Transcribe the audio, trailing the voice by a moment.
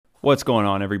What's going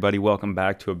on, everybody? Welcome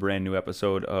back to a brand new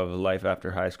episode of Life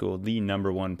After High School, the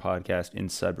number one podcast in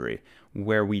Sudbury,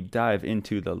 where we dive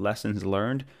into the lessons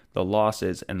learned, the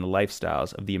losses, and the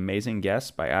lifestyles of the amazing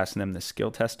guests by asking them the skill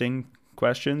testing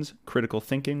questions, critical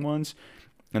thinking ones,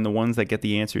 and the ones that get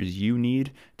the answers you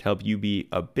need to help you be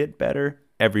a bit better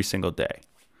every single day.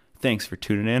 Thanks for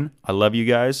tuning in. I love you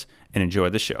guys and enjoy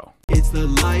the show. It's the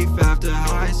Life After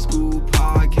High School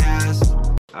podcast.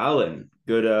 Allan,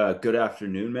 good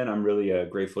afternoon, man. I'm really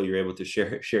grateful you're able to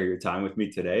share your time with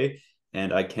me today,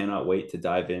 and I cannot wait to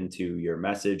dive into your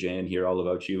message and hear all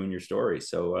about you and your story.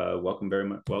 So, welcome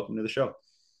to the show.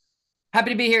 Happy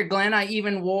to be here, Glenn. I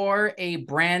even wore a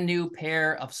brand new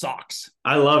pair of socks.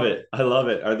 I love it.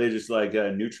 Are they just like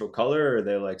a neutral color, or are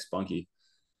they like spunky?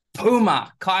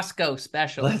 Puma Costco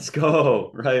special. Let's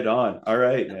go. Right on. All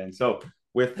right, man. So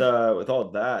with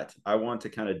all that, I want to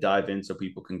kind of dive in so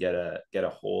people can get a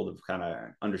hold of kind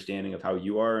of understanding of how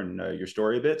you are and your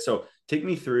story a bit. So take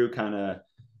me through kind of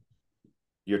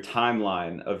your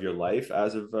timeline of your life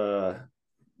as of the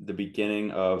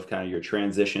beginning of kind of your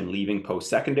transition, leaving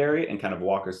post-secondary, and kind of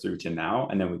walk us through to now,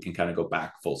 and then we can kind of go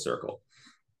back full circle,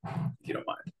 if you don't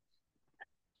mind.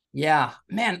 Yeah,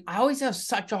 man, I always have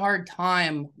such a hard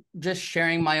time just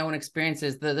sharing my own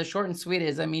experiences. The short and sweet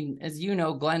is, I mean, as you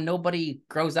know, Glenn, nobody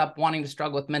grows up wanting to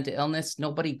struggle with mental illness.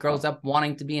 Nobody grows up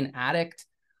wanting to be an addict.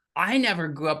 I never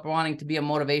grew up wanting to be a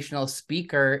motivational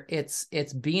speaker. It's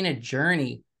been a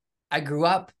journey. I grew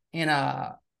up in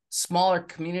a smaller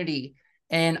community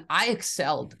and I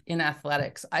excelled in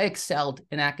athletics. I excelled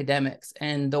in academics,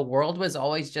 and the world was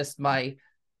always just my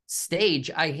stage.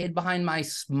 I hid behind my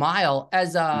smile.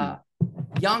 As a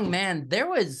young man, there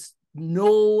was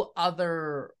no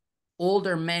other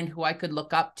older men who I could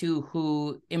look up to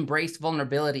who embraced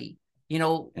vulnerability. You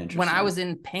know, when I was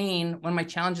in pain, when my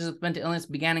challenges with mental illness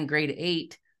began in grade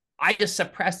 8, I just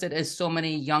suppressed it, as so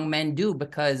many young men do,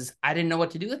 because I didn't know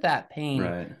what to do with that pain.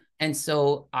 Right. And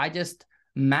so I just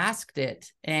masked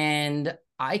it, and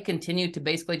I continued to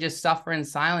basically just suffer in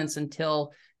silence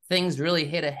until things really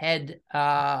hit a head,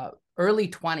 early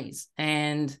 20s.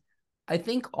 And I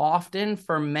think often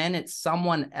for men, it's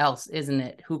someone else, isn't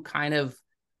it, who kind of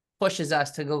pushes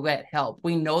us to go get help.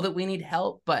 We know that we need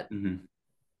help, but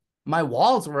my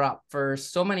walls were up for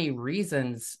so many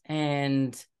reasons.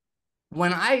 And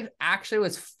when I actually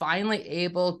was finally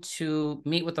able to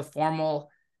meet with a formal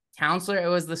counselor, it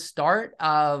was the start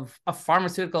of a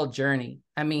pharmaceutical journey.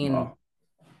 I mean,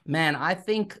 man, I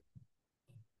think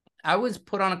I was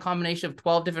put on a combination of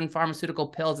 12 different pharmaceutical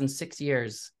pills in 6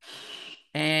 years.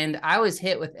 And I was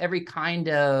hit with every kind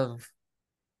of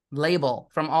label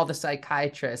from all the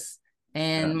psychiatrists.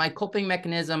 And my coping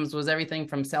mechanisms was everything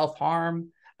from self-harm.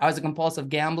 I was a compulsive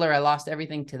gambler. I lost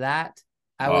everything to that.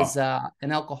 I was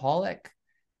an alcoholic.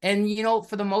 And, you know,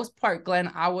 for the most part,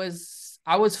 Glenn, I was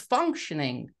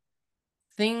functioning.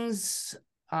 Things,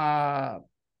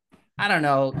 I don't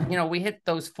know, you know, we hit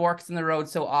those forks in the road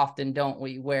so often, don't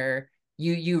we, where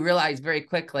you realize very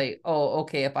quickly, oh,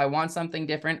 okay, if I want something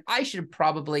different, I should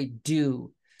probably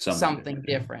do something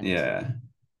different. Yeah.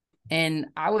 And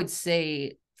I would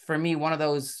say for me, one of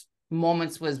those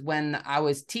moments was when I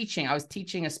was teaching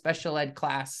a special ed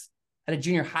class at a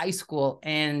junior high school,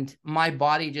 and my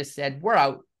body just said, we're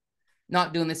out,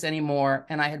 not doing this anymore.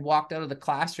 And I had walked out of the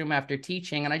classroom after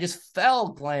teaching, and I just fell,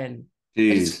 Glenn.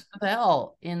 Jeez. I just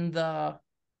fell in the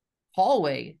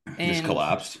hallway and just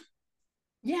collapsed.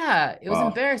 Yeah, it was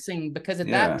embarrassing because at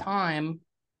that time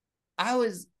I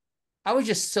was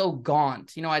just so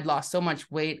gaunt. You know, I'd lost so much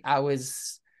weight. I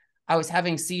was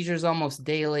having seizures almost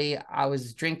daily. I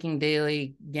was drinking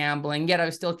daily, gambling, yet I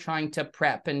was still trying to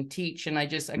prep and teach, and I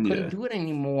couldn't do it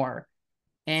anymore.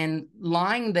 And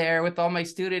lying there with all my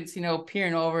students, you know,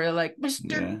 peering over like,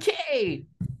 Mr. K,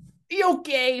 you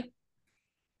okay?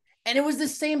 And it was the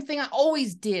same thing I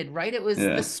always did, right? It was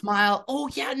the smile. Oh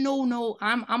yeah, no,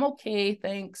 I'm okay,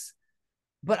 thanks.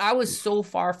 But I was so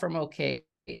far from okay.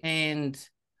 And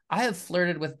I have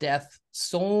flirted with death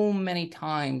so many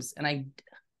times. And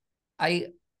I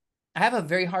have a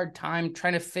very hard time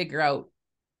trying to figure out,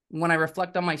 when I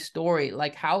reflect on my story,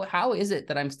 like how is it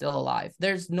that I'm still alive?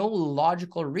 There's no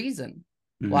logical reason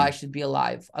why I should be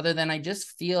alive, other than I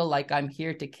just feel like I'm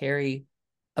here to carry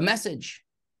a message.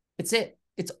 It's it.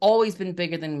 It's always been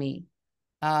bigger than me.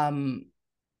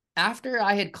 After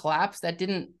I had collapsed, I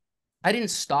didn't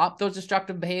stop those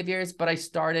destructive behaviors, but I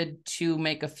started to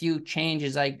make a few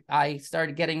changes. I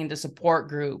started getting into support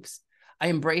groups. I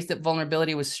embraced that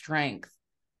vulnerability was strength.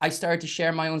 I started to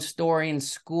share my own story in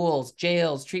schools,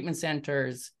 jails, treatment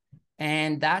centers.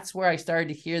 And that's where I started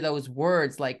to hear those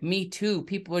words like "me too."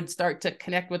 People would start to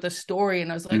connect with a story. And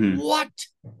I was like, what?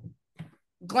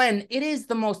 Glenn, it is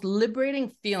the most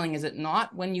liberating feeling, is it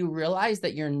not, when you realize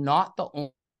that you're not the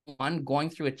only one going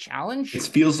through a challenge? It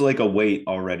feels like a weight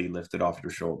already lifted off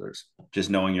your shoulders, just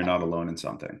knowing you're not alone in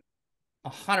something.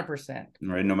 100%.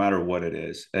 Right? No matter what it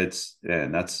is. It's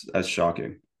and that's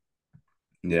shocking.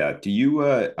 Yeah. Do you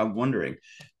I'm wondering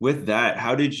with that,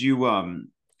 how did you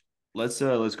let's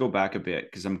go back a bit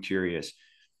because I'm curious.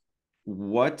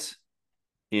 What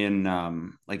in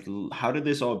like how did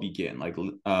this all begin? Like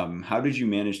how did you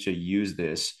manage to use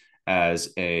this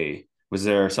as a was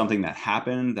there something that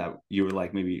happened that you were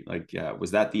like maybe like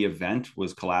was that the event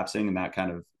was collapsing and that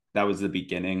kind of that was the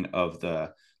beginning of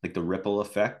the like the ripple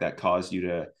effect that caused you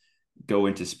to go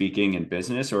into speaking and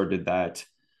business, or did that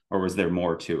or was there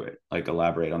more to it? Like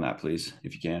elaborate on that please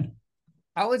if you can.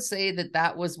 I would say that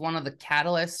that was one of the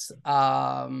catalysts.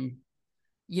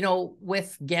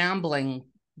 With gambling,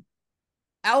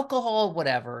 alcohol,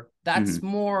 whatever, that's Mm-hmm.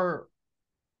 more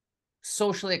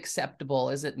socially acceptable,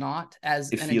 is it not,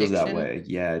 as It an feels that addiction? way.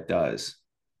 Yeah, it does.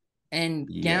 And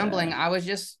gambling, Yeah. I was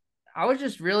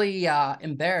just really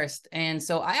embarrassed. And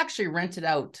so I actually rented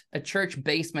out a church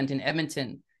basement in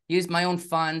Edmonton, used my own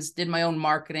funds, did my own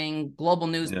marketing. Global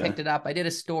News Yeah. picked it up. I did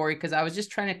a story because I was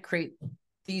just trying to create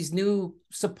these new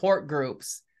support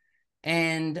groups.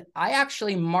 And I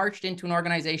actually marched into an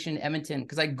organization in Edmonton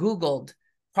because I Googled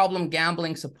problem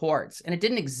gambling supports and it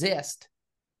didn't exist.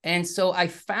 And so I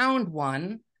found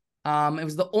one. It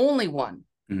was the only one.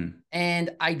 Mm-hmm.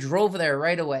 And I drove there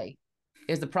right away.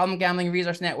 Is the Problem Gambling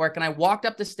Resource Network. And I walked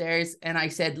up the stairs and I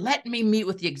said, let me meet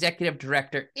with the executive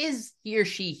director. Is he or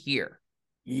she here?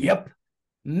 Yep.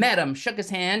 Met him, shook his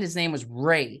hand. His name was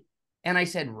Ray. And I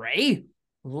said, Ray,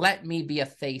 let me be a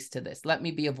face to this. Let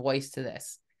me be a voice to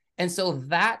this. And so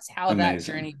that's how that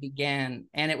Amazing. journey began.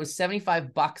 And it was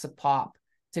 $75 a pop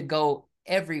to go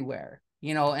everywhere,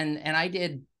 and I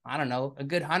did, I don't know, a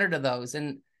good 100 of those.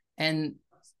 And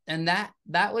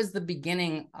that was the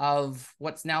beginning of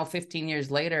what's now 15 years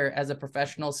later as a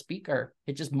professional speaker.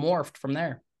 It just morphed from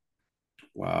there.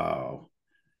 Wow.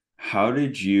 How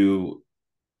did you,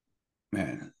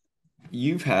 man,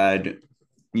 you said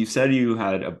you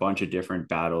had a bunch of different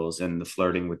battles and the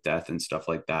flirting with death and stuff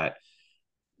like that.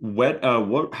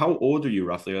 How old are you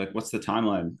roughly? Like, what's the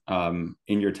timeline,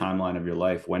 in your timeline of your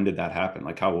life? When did that happen?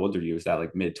 Like, how old are you? Is that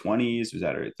like mid 20s? Was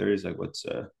that early 30s? Like,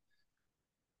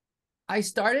 I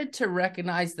started to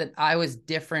recognize that I was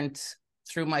different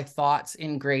through my thoughts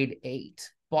in grade 8.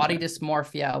 Body okay.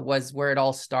 dysmorphia was where it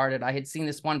all started. I had seen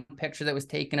this one picture that was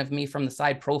taken of me from the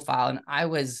side profile, and I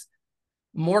was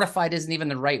mortified isn't even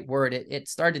the right word. It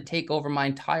started to take over my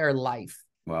entire life.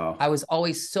 Wow. I was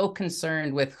always so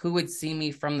concerned with who would see me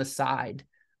from the side.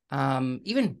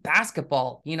 Even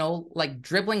basketball, like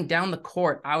dribbling down the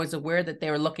court, I was aware that they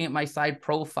were looking at my side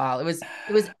profile. It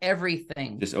was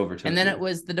everything. Just And overtook then you. it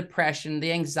was the depression, the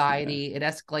Yeah. anxiety. It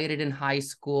escalated in high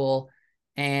school.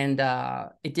 And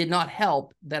it did not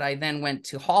help that I then went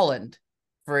to Holland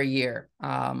for a year.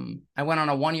 I went on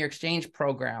a 1-year exchange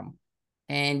program.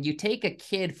 And you take a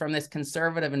kid from this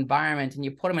conservative environment and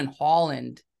you put him in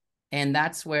Holland. And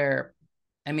that's where,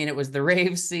 I mean, it was the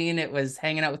rave scene. It was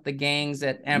hanging out with the gangs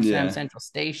at Amsterdam Yeah. Central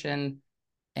Station.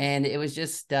 And it was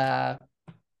just a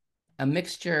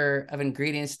mixture of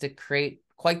ingredients to create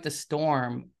quite the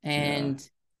storm. Yeah. And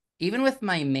even with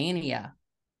my mania,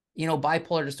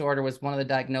 bipolar disorder was one of the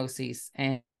diagnoses.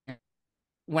 And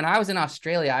when I was in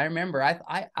Australia, I remember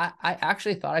I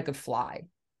actually thought I could fly.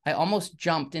 I almost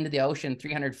jumped into the ocean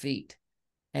 300 feet.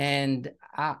 And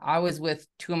I was with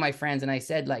two of my friends and I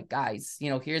said, like, guys,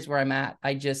 here's where I'm at.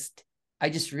 I just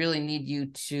really need you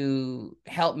to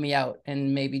help me out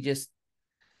and maybe just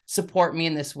support me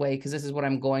in this way because this is what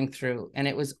I'm going through. And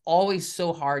it was always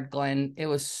so hard, Glenn. It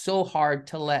was so hard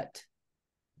to let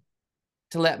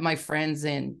my friends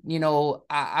in.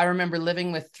 I remember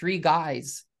living with 3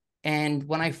 guys. And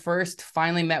when I first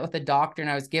finally met with a doctor and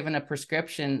I was given a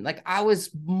prescription, like I was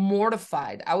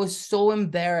mortified. I was so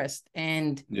embarrassed.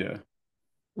 And Yeah.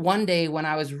 one day when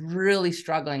I was really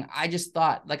struggling, I just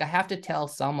thought, like, I have to tell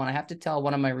someone. I have to tell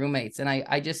one of my roommates. And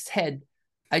I just said,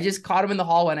 I just caught him in the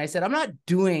hallway and I said, I'm not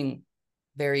doing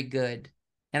very good.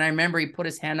 And I remember he put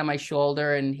his hand on my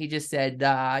shoulder and he just said,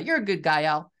 you're a good guy,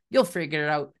 Al. You'll figure it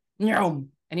out. No.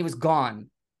 And he was gone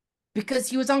because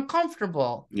he was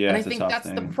uncomfortable. Yeah. And I It's a think tough that's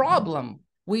the thing. problem.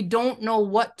 We don't know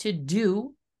what to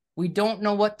do. We don't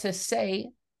know what to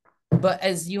say. But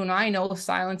as you and I know,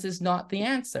 silence is not the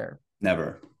answer.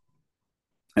 Never.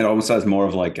 It almost has more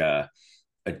of like a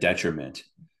detriment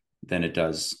than it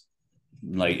does.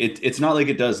 Like it's not like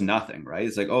it does nothing, right?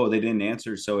 It's like, oh, they didn't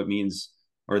answer, so it means,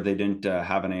 or they didn't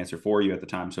have an answer for you at the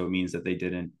time, so it means that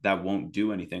that won't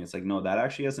do anything. It's like, no, that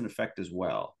actually has an effect as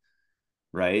well,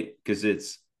 right? Because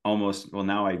it's almost, well,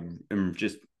 now I am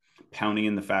just pounding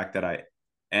in the fact that I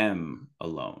am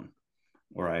alone,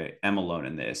 or I am alone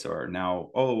in this, or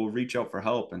now, oh, we'll reach out for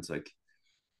help. And it's like,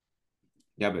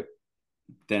 yeah, but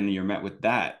then you're met with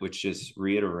that, which just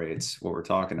reiterates what we're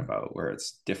talking about, where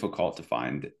it's difficult to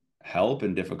find help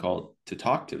and difficult to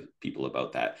talk to people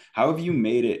about that. How have you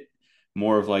made it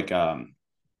more of like, I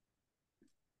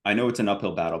know it's an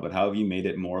uphill battle, but how have you made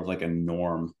it more of like a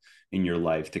norm in your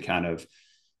life to kind of,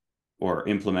 or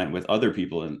implement with other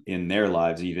people in their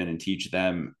lives even, and teach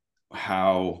them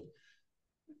how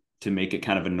to make it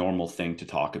kind of a normal thing to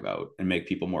talk about and make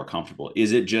people more comfortable?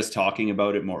 Is it just talking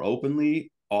about it more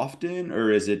openly often, or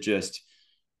is it just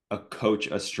a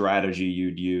strategy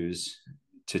you'd use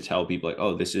to tell people like,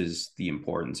 oh, this is the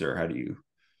importance, or how do you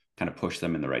kind of push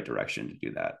them in the right direction to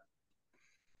do that?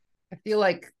 I feel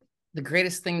like the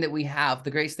greatest thing that we have,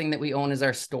 the greatest thing that we own is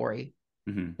our story.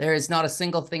 Mm-hmm. There is not a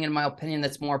single thing, in my opinion,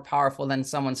 that's more powerful than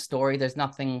someone's story. There's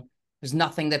nothing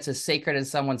that's as sacred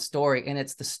as someone's story. And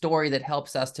it's the story that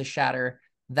helps us to shatter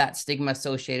that stigma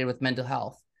associated with mental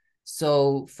health.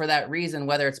 So for that reason,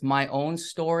 whether it's my own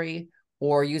story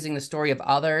or using the story of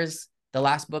others, the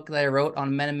last book that I wrote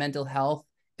on men and mental health,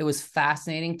 it was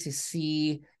fascinating to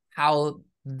see how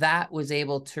that was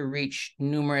able to reach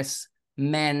numerous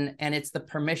men. And it's the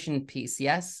permission piece.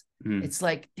 Yes. Mm-hmm. It's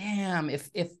like, damn, if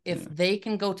Yeah. they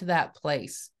can go to that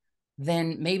place,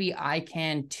 then maybe I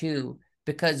can too,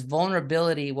 because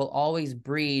vulnerability will always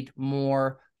breed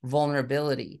more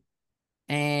vulnerability.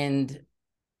 And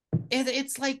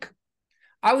it's like,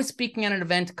 I was speaking at an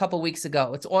event a couple of weeks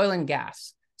ago. It's oil and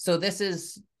gas. So this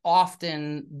is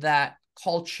often that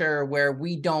culture where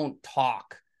we don't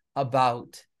talk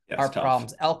about Yeah, our it's tough.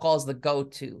 problems. Alcohol is the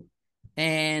go-to.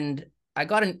 And I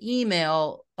got an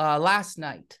email last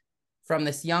night from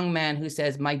this young man who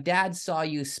says, my dad saw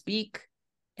you speak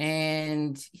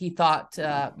and he thought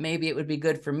maybe it would be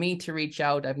good for me to reach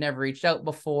out. I've never reached out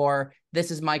before. This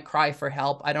is my cry for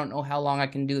help. I don't know how long I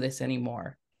can do this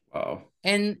anymore. Wow.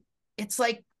 And it's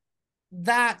like,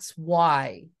 that's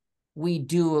why we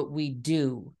do what we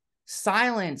do.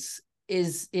 Silence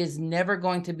is never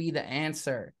going to be the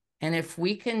answer. And if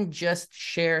we can just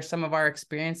share some of our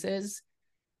experiences,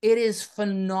 it is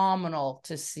phenomenal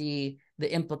to see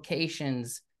the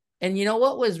implications. And you know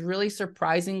what was really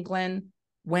surprising, Glenn?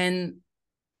 When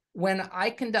I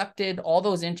conducted all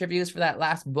those interviews for that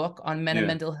last book on men and Yeah.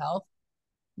 mental health,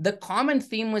 the common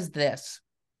theme was this.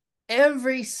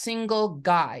 Every single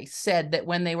guy said that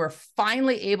when they were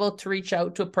finally able to reach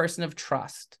out to a person of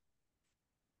trust,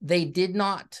 they did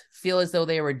not feel as though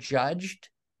they were judged.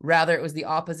 Rather, it was the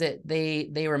opposite.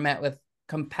 They were met with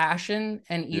compassion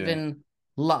and Yeah. even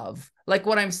love. Like,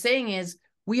 what I'm saying is,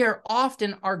 we are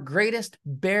often our greatest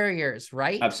barriers,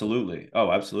 right? Absolutely.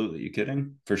 Oh, absolutely. You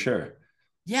kidding? For sure.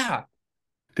 Yeah.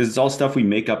 Because it's all stuff we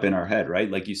make up in our head, right?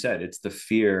 Like you said, it's the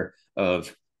fear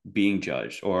of being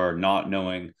judged, or not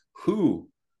knowing who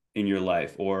in your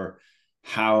life, or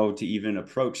how to even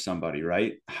approach somebody,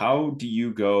 right? How do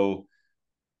you go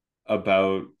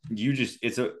about, you just,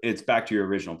 it's back to your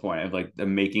original point of like the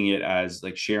making it as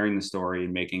like sharing the story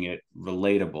and making it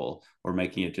relatable, or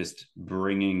making it just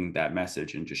bringing that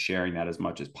message and just sharing that as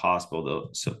much as possible, though.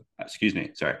 So excuse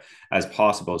me, sorry, as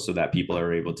possible, so that people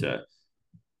are able to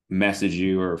message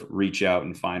you or reach out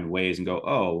and find ways and go,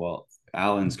 oh, well,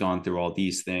 Allan's gone through all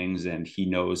these things and he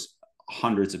knows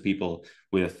hundreds of people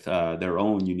with their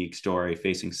own unique story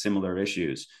facing similar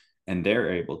issues. And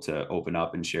they're able to open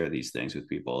up and share these things with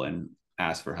people and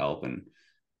ask for help and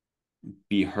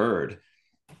be heard.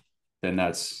 Then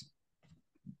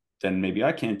then maybe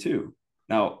I can too.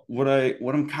 Now, what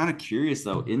I'm kind of curious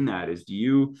though in that is, do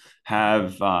you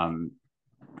have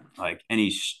like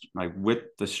any like with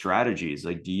the strategies,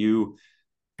 like do you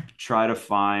try to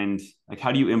find, like,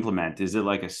 how do you implement? Is it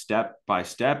like a step by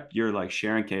step, you're like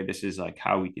sharing, okay, this is like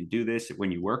how we can do this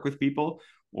when you work with people,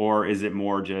 or is it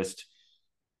more just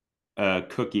a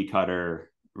cookie cutter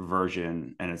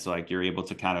version and it's like you're able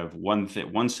to kind of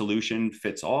one solution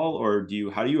fits all? Or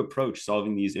how do you approach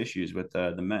solving these issues with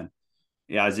the men,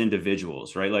 yeah, as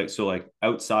individuals, right? Like, so like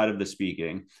outside of the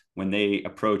speaking, when they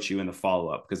approach you in the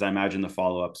follow-up, because I imagine the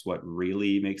follow-up's what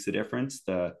really makes the difference.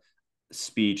 The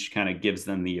speech kind of gives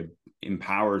them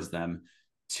empowers them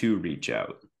to reach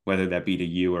out, whether that be to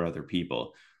you or other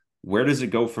people. Where does it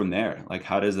go from there? Like,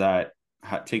 how does that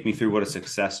take me through what a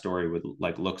success story would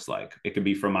like looks like? It could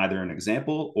be from either an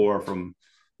example or from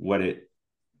what it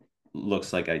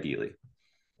looks like ideally.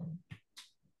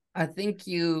 I think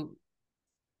you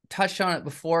touched on it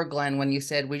before, Glenn, when you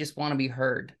said we just want to be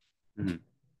heard. Mm-hmm.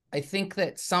 I think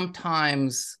that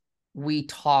sometimes we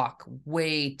talk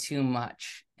way too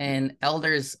much, and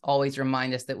elders always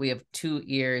remind us that we have 2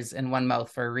 ears and 1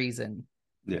 mouth for a reason.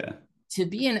 Yeah. To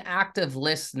be an active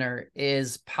listener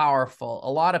is powerful.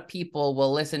 A lot of people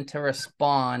will listen to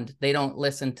respond. They don't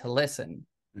listen to listen.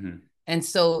 Mm-hmm. And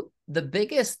so the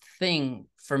biggest thing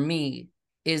for me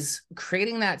is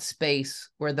creating that space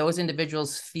where those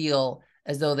individuals feel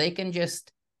as though they can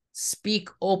just speak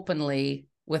openly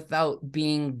without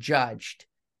being judged.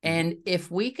 And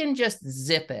if we can just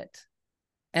zip it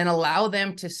and allow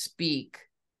them to speak,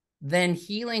 then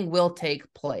healing will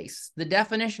take place. The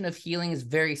definition of healing is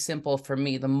very simple for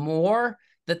me. The more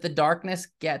that the darkness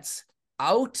gets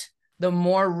out, the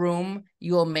more room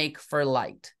you will make for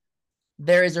light.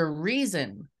 There is a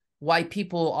reason why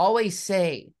people always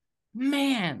say,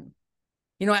 man,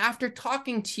 after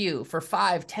talking to you for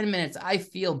 5-10 minutes, I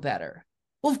feel better.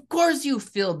 Well, of course you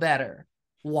feel better.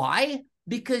 Why?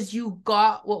 Because you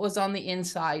got what was on the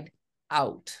inside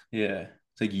out. Yeah.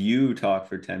 It's like you talk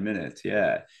for 10 minutes.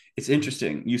 Yeah. It's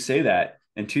interesting. You say that.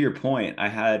 And to your point, I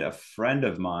had a friend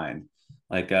of mine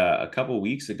like a couple of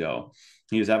weeks ago.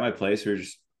 He was at my place. We were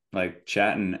just like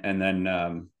chatting and then,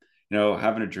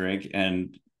 having a drink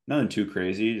and nothing too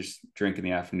crazy, just drink in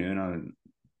the afternoon on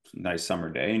a nice summer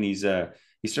day. And he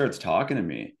starts talking to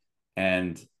me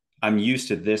and I'm used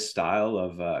to this style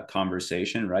of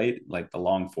conversation, right? Like the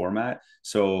long format.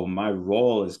 So my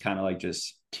role is kind of like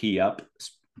just tee up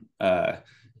uh,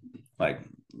 like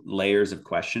layers of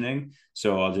questioning.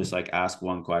 So I'll just like ask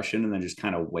one question and then just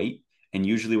kind of wait. And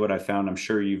usually what I found, I'm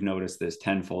sure you've noticed this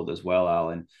tenfold as well,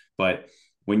 Allan, but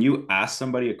when you ask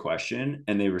somebody a question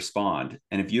and they respond,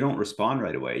 and if you don't respond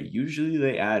right away, usually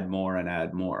they add more and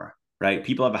add more, right?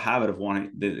 People have a habit of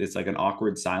wanting, it's like an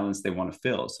awkward silence they want to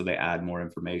fill. So they add more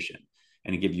information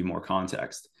and to give you more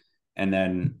context. And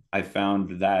then I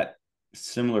found that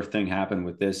similar thing happened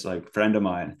with this like friend of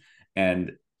mine.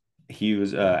 And he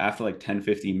was after like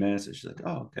 10-15 minutes, it's just like,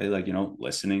 oh, okay, like,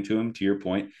 listening to him to your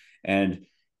point. And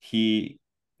he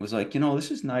was like,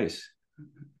 this is nice.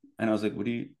 And I was like,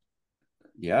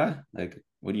 yeah, like,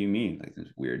 what do you mean? Like this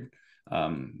weird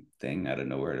thing out of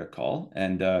nowhere to call.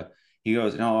 And he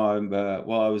goes, no,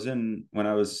 well, when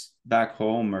I was back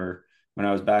home or when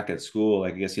I was back at school,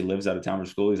 like I guess he lives out of town for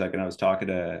school. He's like, and I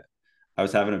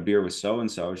was having a beer with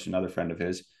so-and-so, which is another friend of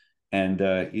his.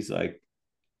 And he's like,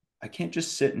 I can't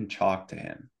just sit and talk to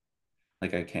him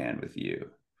like I can with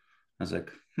you. I was like,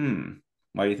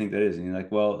 why do you think that is? And he's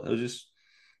like, well,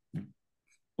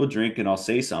 we'll drink and I'll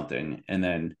say something. And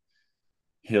then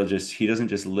he doesn't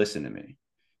just listen to me.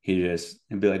 He'll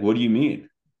be like, what do you mean?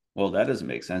 Well, that doesn't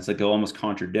make sense. Like he'll almost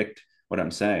contradict what I'm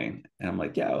saying. And I'm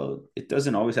like, yeah, well, it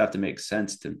doesn't always have to make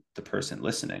sense to the person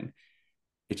listening.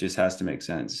 It just has to make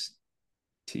sense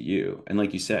to you. And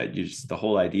like you said, the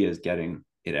whole idea is getting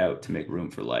it out to make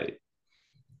room for light,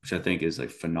 which I think is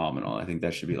like phenomenal. I think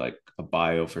that should be like a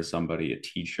bio for somebody, a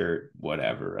t-shirt,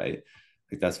 whatever, right?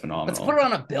 Like that's phenomenal. Let's put it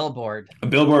on a billboard. A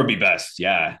billboard would be best.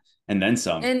 Yeah. And then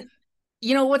some. And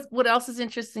what else is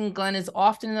interesting, Glenn, is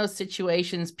often in those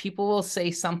situations, people will say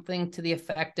something to the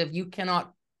effect of, you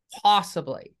cannot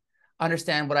possibly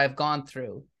understand what I've gone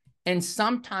through. And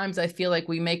sometimes I feel like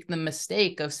we make the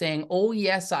mistake of saying, oh,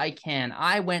 yes, I can.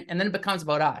 I went, and then it becomes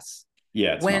about us.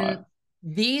 Yeah, it's when not.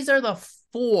 These are the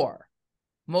 4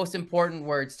 most important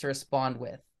words to respond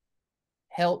with.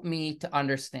 Help me to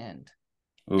understand.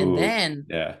 Ooh, and then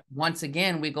yeah. Once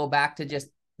again, we go back to just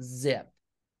zip.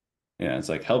 Yeah, it's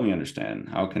like, help me understand.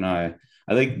 How can I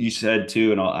think you said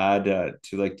too, and I'll add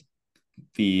to like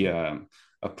the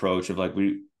approach of like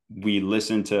we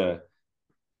listen to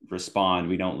respond,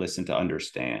 we don't listen to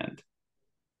understand,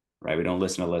 right? We don't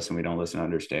listen to listen, we don't listen to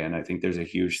understand. I think there's a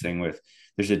huge thing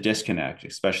there's a disconnect,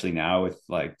 especially now with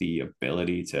like the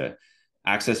ability to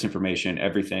access information,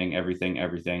 everything,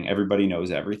 everybody knows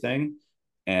everything.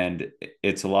 And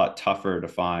it's a lot tougher to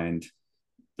find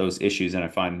those issues. And I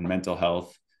find mental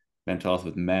health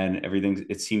with men, everything,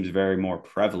 it seems very more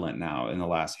prevalent now in the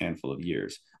last handful of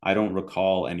years. I don't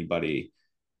recall anybody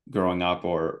growing up,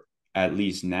 or at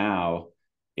least now,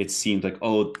 it seems like,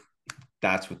 oh,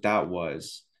 that's what that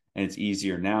was. And it's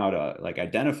easier now to like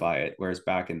identify it. Whereas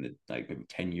back in the like maybe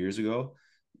 10 years ago,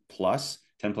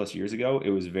 10 plus years ago, it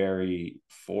was very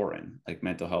foreign. Like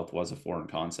mental health was a foreign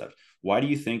concept. Why do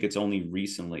you think it's only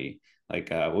recently, like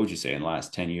what would you say, in the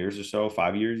last 10 years or so,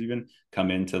 5 years even,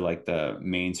 come into like the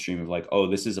mainstream of like, oh,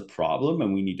 this is a problem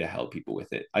and we need to help people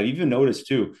with it? I've even noticed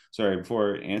too, sorry,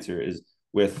 before I answer, is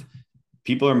with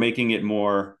people are making it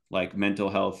more like mental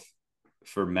health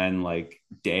for men, like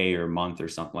day or month or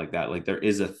something like that. Like there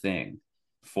is a thing.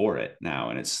 for it now,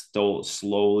 and it's still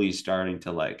slowly starting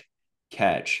to like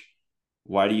catch.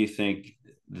 Why do you think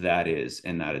that is,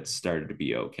 and that it's started to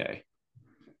be okay?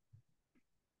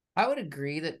 I would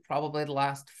agree that probably the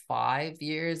last 5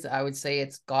 years, I would say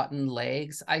it's gotten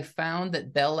legs. I found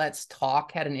that Bell Let's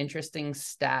Talk had an interesting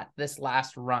stat this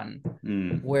last run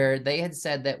where they had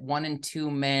said that 1 in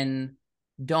 2 men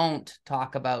don't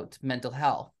talk about mental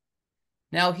health.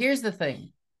 Now, here's the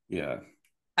thing. Yeah.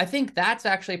 I think that's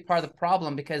actually part of the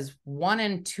problem, because 1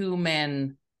 in 2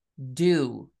 men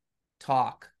do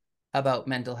talk about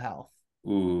mental health.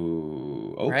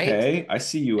 Ooh, Right. okay. I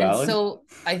see you, And Allan. so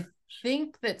I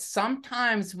think that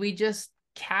sometimes we just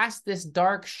cast this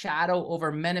dark shadow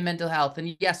over men and mental health.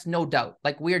 And yes, no doubt,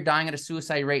 like, we are dying at a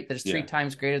suicide rate that is 3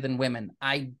 times greater than women.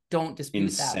 I don't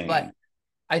dispute that. But Insane.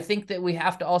 I think that we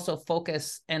have to also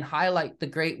focus and highlight the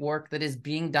great work that is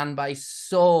being done by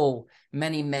so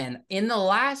many men. In the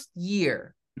last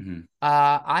year,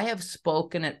 I have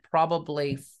spoken at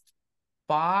probably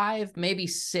 5, maybe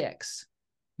 6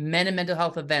 men and mental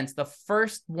health events, the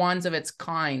first ones of its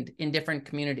kind in different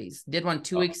communities. Did one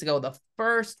 2 weeks ago, the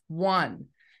first one.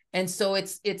 And so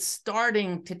it's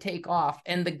starting to take off.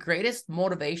 And the greatest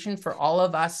motivation for all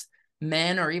of us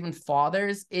men, or even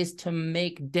fathers, is to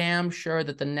make damn sure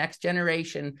that the next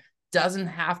generation doesn't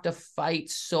have to fight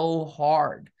so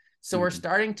hard. So we're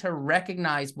starting to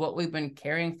recognize what we've been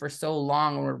carrying for so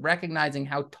long, and we're recognizing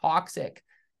how toxic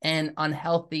and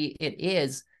unhealthy it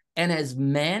is. And as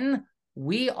men,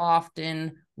 we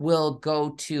often will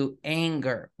go to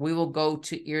anger. We will go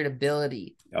to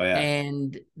irritability. Oh, yeah.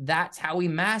 And that's how we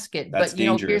mask it. That's but, you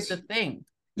know, here's dangerous. the thing.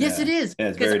 Yes, it is. Yeah,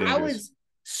 it's Because very I dangerous. was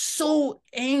so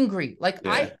angry. Like,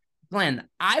 Glenn,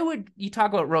 you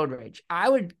talk about road rage. I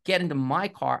would get into my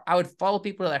car. I would follow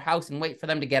people to their house and wait for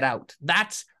them to get out.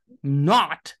 That's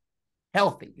not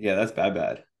healthy. Yeah, that's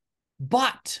bad.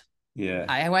 But yeah,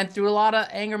 I went through a lot of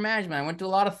anger management. I went to a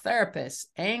lot of therapists.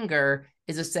 Anger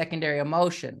is a secondary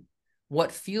emotion.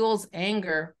 What fuels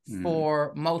anger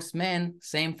for most men,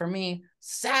 same for me,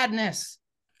 sadness.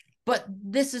 But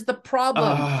this is the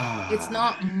problem. It's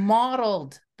not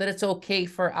modeled that it's okay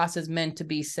for us as men to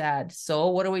be sad. So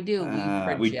what do? We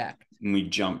project. We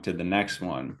jump to the next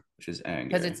one, which is anger.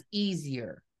 Because it's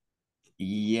easier.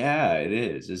 Yeah, it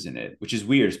is, isn't it? Which is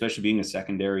weird, especially being a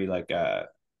secondary, like,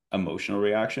 emotional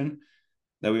reaction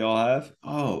that we all have.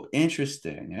 Oh,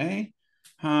 interesting, eh?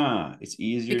 Huh. It's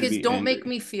easier because to be don't angry. make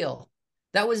me feel.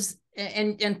 That was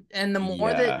and the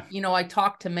more that, you know, I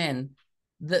talk to men,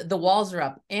 the walls are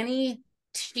up. Any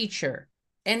teacher,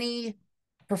 any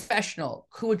professional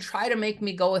who would try to make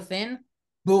me go within,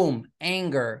 boom,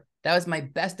 anger. That was my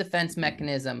best defense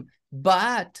mechanism.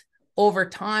 But over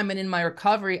time and in my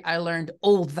recovery, I learned,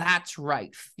 oh, that's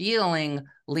right. Feeling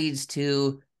leads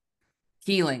to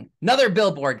healing. Another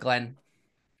billboard, Glenn.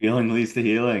 Feeling leads to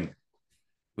healing.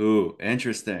 Ooh,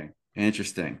 interesting.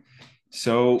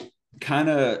 So, kind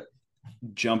of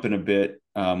jumping a bit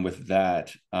with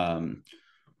that.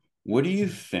 What do you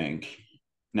think?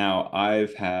 Now,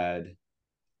 I've had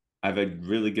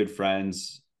really good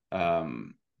friends, like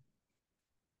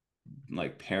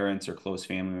parents or close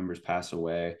family members pass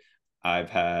away. I've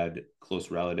had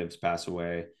close relatives pass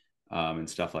away, and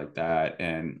stuff like that.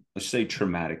 And let's say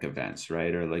traumatic events,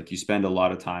 right? Or like you spend a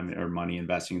lot of time or money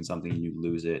investing in something and you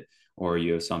lose it, or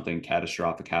you have something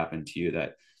catastrophic happen to you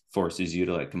that forces you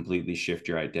to like completely shift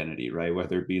your identity, right?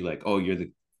 Whether it be like, oh, you're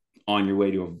on your way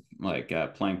to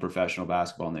playing professional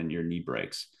basketball and then your knee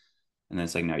breaks. And then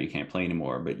it's like, now you can't play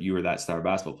anymore, but you were that star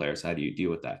basketball player. So how do you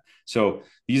deal with that? So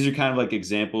these are kind of like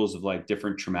examples of like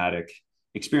different traumatic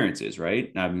experiences, right?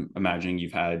 I'm imagining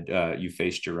you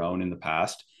faced your own in the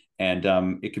past, and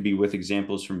it could be with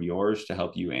examples from yours to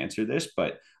help you answer this.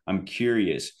 But I'm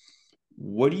curious,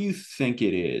 what do you think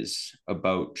it is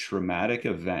about traumatic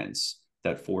events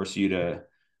that force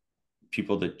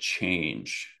people to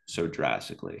change so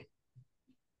drastically?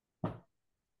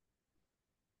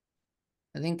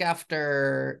 I think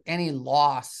after any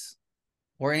loss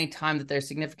or any time that there's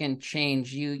significant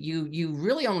change, you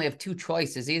really only have 2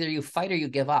 choices. Either you fight or you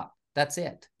give up. That's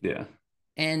it. Yeah.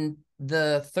 And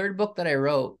the third book that I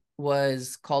wrote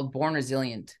was called Born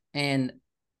Resilient. And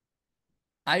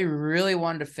I really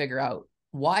wanted to figure out,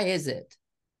 why is it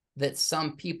that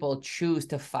some people choose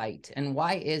to fight? And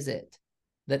why is it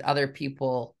that other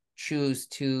people choose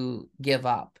to give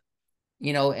up?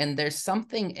 You know, and there's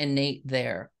something innate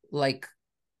there. Like,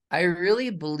 I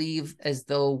really believe as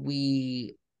though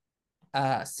we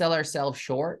sell ourselves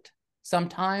short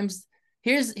sometimes.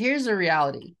 Here's a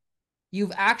reality.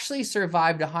 You've actually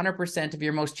survived 100% of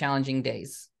your most challenging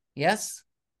days. Yes?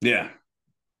 Yeah.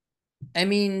 I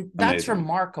mean, that's Amazing.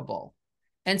 remarkable.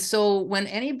 And so when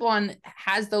anyone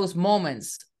has those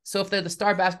moments, so if they're the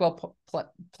star basketball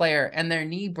player and their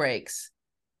knee breaks,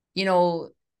 you know,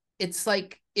 it's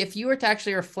like if you were to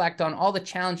actually reflect on all the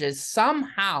challenges,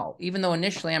 somehow, even though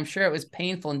initially I'm sure it was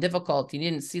painful and difficult, you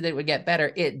didn't see that it would get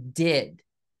better, it did.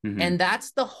 Mm-hmm. And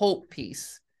that's the hope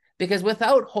piece, because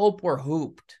without hope, we're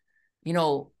hooped, you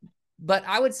know. But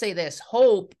I would say this: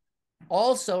 hope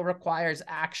also requires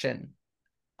action.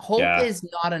 Hope Yeah. is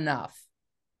not enough.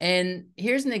 And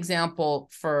here's an example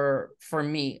for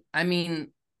me. I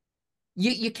mean,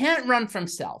 you can't run from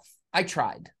self. I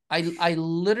tried. I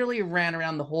literally ran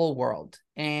around the whole world,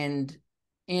 and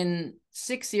in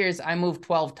 6 years I moved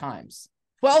 12 times.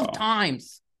 12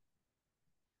 times.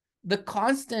 The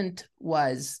constant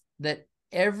was that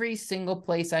every single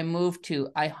place I moved to,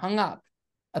 I hung up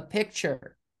a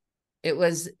picture. It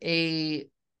was a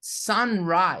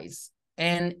sunrise,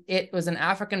 and it was an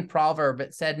African proverb.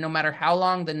 It said, no matter how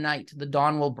long the night, the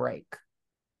dawn will break.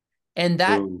 And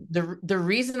that Ooh. the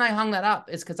reason I hung that up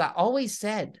is because I always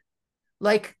said,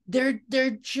 like, there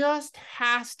just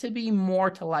has to be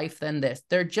more to life than this.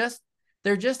 There just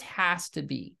has to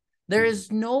be. There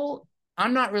is no,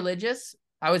 I'm not religious.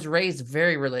 I was raised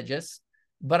very religious,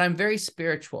 but I'm very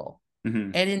spiritual.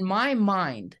 Mm-hmm. And in my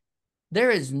mind,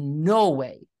 there is no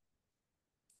way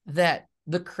that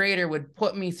the creator would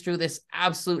put me through this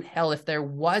absolute hell if there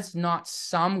was not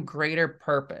some greater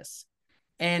purpose.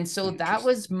 And so that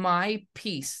was my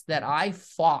piece that I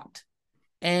fought.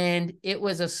 And it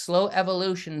was a slow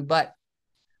evolution. But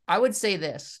I would say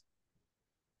this: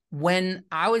 when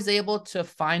I was able to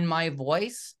find my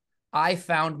voice, I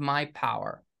found my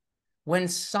power. When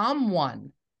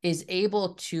someone is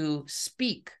able to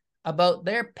speak about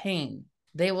their pain,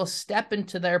 they will step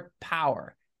into their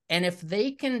power. And if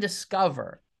they can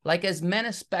discover, like as men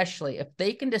especially, if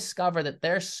they can discover that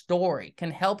their story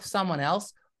can help someone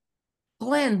else,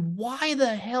 Glenn, why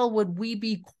the hell would we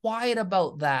be quiet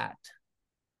about that?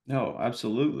 No,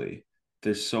 absolutely.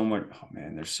 There's so much, oh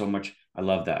man, there's so much. I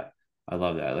love that. I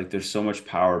love that. Like there's so much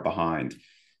power behind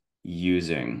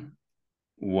using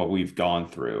what we've gone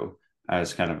through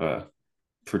as kind of a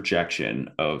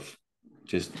projection of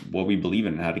just what we believe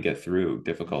in and how to get through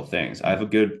difficult things. I have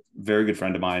a very good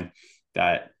friend of mine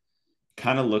that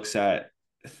kind of looks at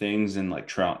things in like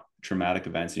traumatic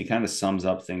events, and he kind of sums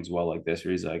up things well like this,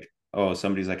 where he's like, oh,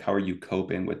 somebody's like, how are you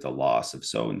coping with the loss of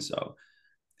so and so?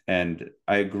 And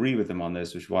I agree with him on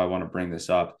this, which is why I want to bring this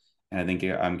up. And I think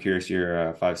I'm curious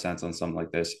your 5 cents on something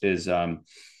like this is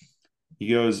he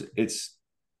goes,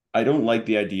 I don't like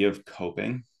the idea of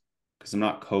coping because I'm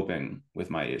not coping with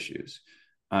my issues.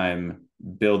 I'm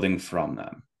building from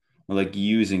them, or like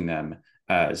using them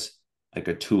as like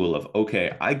a tool of,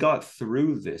 okay, I got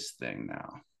through this thing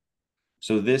now.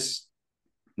 So this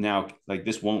now, like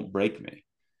this won't break me.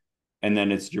 And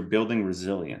then you're building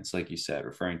resilience, like you said,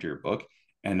 referring to your book.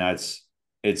 And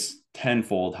it's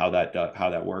tenfold how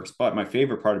that works. But my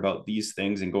favorite part about these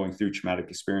things and going through traumatic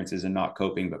experiences and not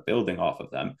coping, but building off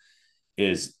of them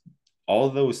is all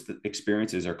of those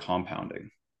experiences are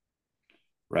compounding,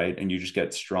 right? And you just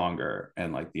get stronger,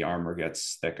 and like the armor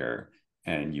gets thicker,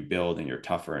 and you build, and you're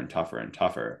tougher and tougher and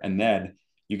tougher. And then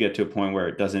you get to a point where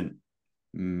it doesn't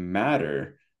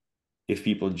matter if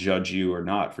people judge you or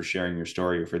not for sharing your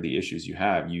story or for the issues you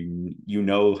have. You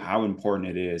know how important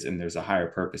it is, and there's a higher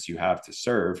purpose you have to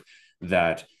serve.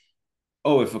 That,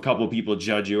 oh, if a couple of people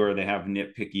judge you or they have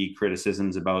nitpicky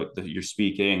criticisms about your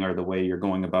speaking or the way you're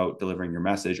going about delivering your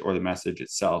message or the message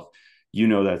itself, you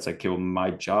know that's like, okay, well,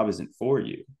 my job isn't for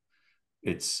you.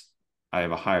 It's I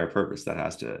have a higher purpose that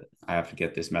I have to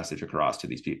get this message across to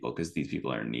these people because these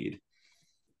people are in need.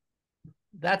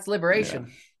 That's Yeah,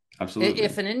 liberation. absolutely.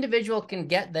 If an individual can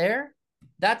get there,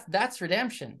 that's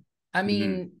redemption. I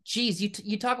mean, Mm-hmm. geez,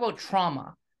 you talk about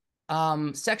trauma,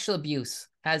 sexual abuse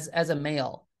as a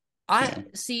male. Yeah.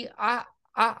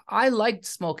 I liked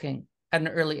smoking at an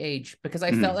early age because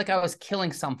I felt Mm-hmm. like I was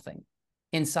killing something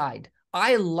inside.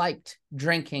 I liked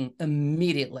drinking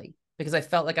immediately because I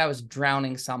felt like I was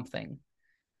drowning something.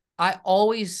 I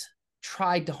always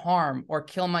tried to harm or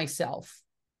kill myself.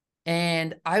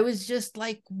 And I was just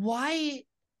like, why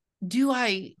do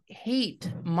I hate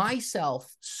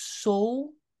myself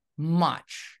so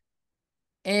much?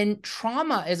 And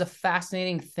trauma is a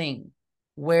fascinating thing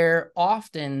where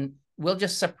often we'll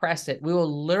just suppress it. We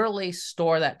will literally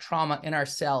store that trauma in our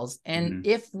cells. And Mm-hmm.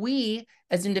 if we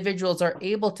as individuals are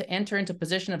able to enter into a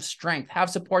position of strength, have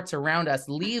supports around us,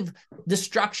 leave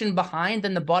destruction behind,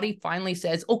 then the body finally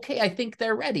says, okay, I think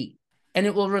they're ready. And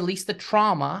it will release the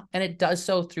trauma. And it does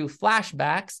so through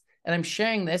flashbacks. And I'm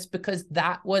sharing this because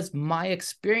that was my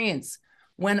experience.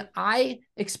 When I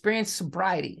experienced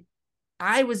sobriety,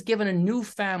 I was given a new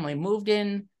family, moved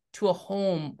in to a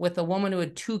home with a woman who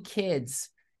had 2 kids.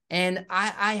 And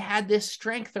I had this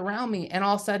strength around me. And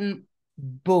all of a sudden,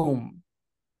 boom,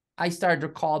 I started to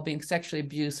recall being sexually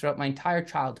abused throughout my entire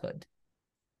childhood.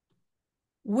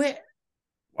 Where,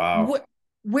 Wow.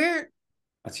 where,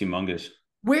 That's humongous.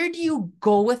 where do you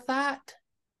go with that?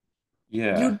 You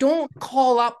Yeah. don't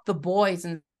call up the boys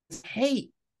and say, hey,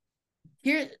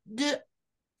 here, the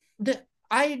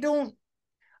I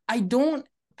don't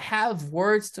have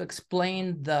words to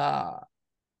explain the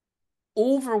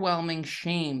overwhelming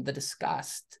shame, the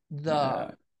disgust,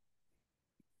 Yeah.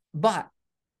 but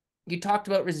you talked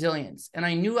about resilience, and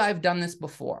I knew I've done this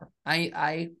before.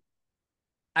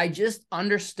 I just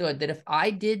understood that if I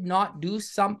did not do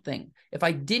something, if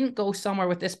I didn't go somewhere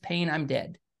with this pain, I'm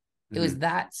dead. It was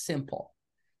that simple.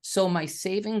 So my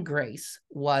saving grace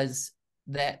was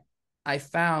that I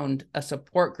found a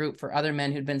support group for other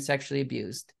men who'd been sexually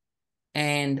abused.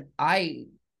 And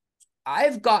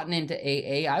I've gotten into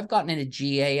AA, I've gotten into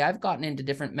GA, I've gotten into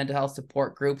different mental health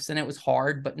support groups, and it was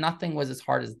hard, but nothing was as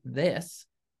hard as this.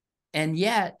 And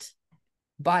yet,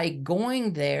 by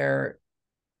going there,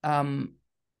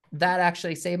 that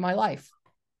actually saved my life.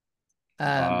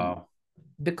 Wow.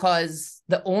 Because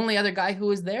the only other guy who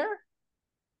was there,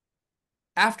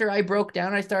 after I broke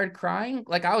down, I started crying.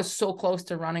 Like, I was so close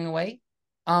to running away.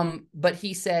 But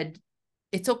he said,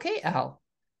 it's okay, Al.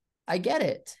 I get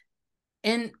it.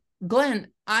 And Glenn,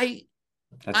 I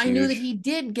That's knew that huge. he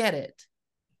did get it.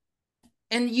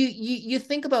 And you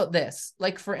think about this,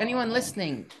 like, for anyone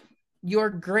listening, your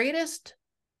greatest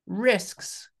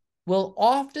risks will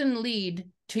often lead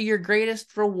to your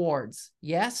greatest rewards.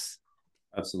 Yes?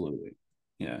 Absolutely.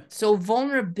 Yeah. So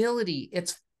vulnerability,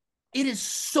 it is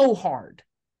so hard.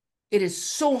 It is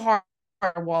so hard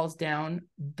to tear walls down,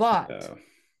 but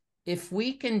if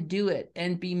we can do it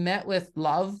and be met with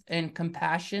love and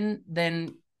compassion,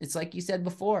 then it's like you said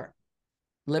before,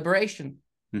 liberation.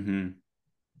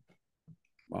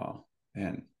 Wow.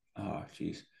 Man. Oh,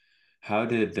 geez. How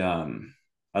did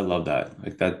I love that.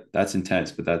 Like that's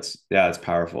intense, but it's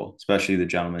powerful. Especially the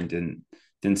gentleman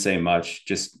didn't say much,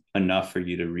 just enough for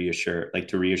you to reassure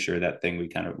that thing we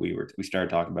started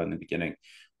talking about in the beginning,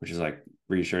 which is like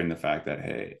reassuring the fact that,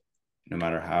 hey, no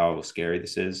matter how scary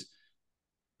this is,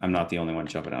 I'm not the only one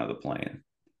jumping out of the plane.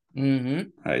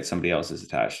 Right? Somebody else is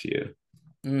attached to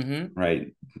you.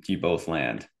 Right? You both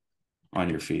land on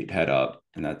your feet, head up.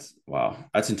 And that's wow.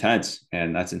 That's intense.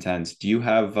 And that's intense. Do you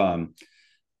have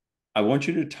I want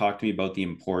you to talk to me about the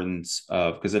importance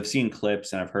of, because I've seen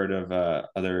clips and I've heard of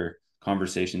other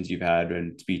conversations you've had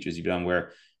and speeches you've done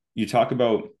where you talk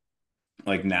about,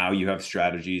 like, now you have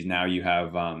strategies, now you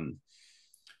have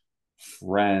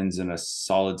friends and a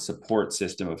solid support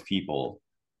system of people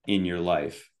in your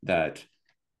life. That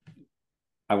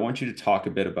I want you to talk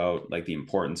a bit about, like, the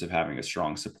importance of having a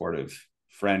strong supportive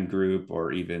friend group,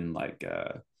 or even like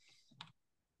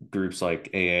groups like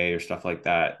AA or stuff like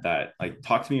that, like,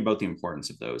 talk to me about the importance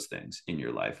of those things in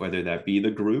your life, whether that be the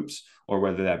groups or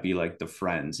whether that be like the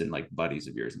friends and like buddies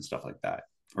of yours and stuff like that,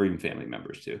 or even family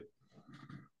members too.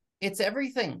 It's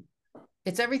everything.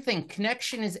 It's everything.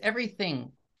 Connection is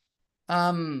everything.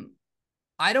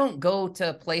 I don't go to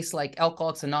a place like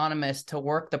Alcoholics Anonymous to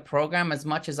work the program as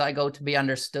much as I go to be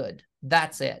understood.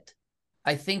 That's it.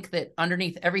 I think that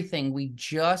underneath everything, we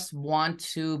just want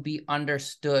to be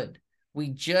understood. We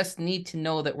just need to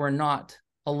know that we're not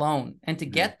alone. And to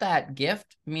get that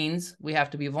gift means we have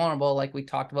to be vulnerable, like we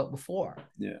talked about before.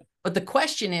 Yeah. But the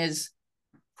question is,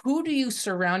 who do you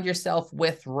surround yourself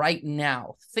with right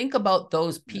now? Think about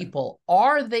those people.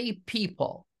 Are they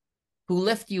people who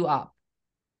lift you up?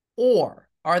 Or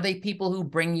are they people who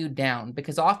bring you down?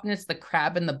 Because often it's the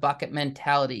crab in the bucket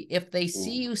mentality. If they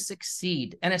see you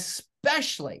succeed, and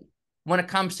especially when it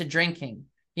comes to drinking,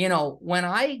 you know, when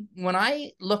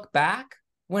I look back,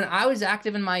 when I was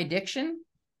active in my addiction,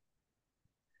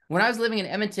 when I was living in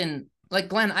Edmonton, like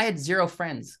Glenn, I had 0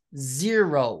 friends,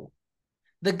 0.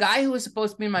 The guy who was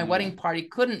supposed to be in my wedding party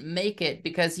couldn't make it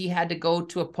because he had to go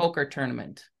to a poker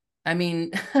tournament. I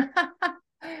mean,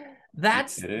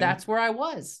 that's where I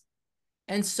was.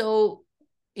 And so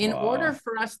in order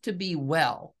for us to be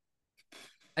well,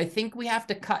 I think we have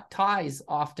to cut ties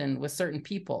often with certain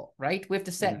people, right? We have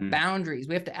to set boundaries.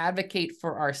 We have to advocate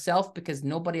for ourselves because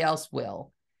nobody else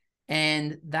will.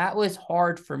 And that was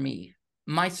hard for me.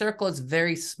 My circle is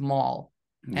very small,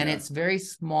 and it's very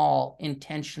small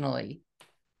intentionally.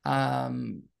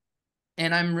 And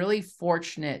I'm really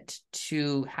fortunate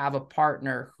to have a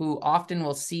partner who often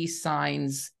will see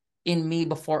signs in me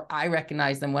before I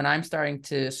recognize them when I'm starting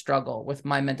to struggle with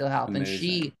my mental health.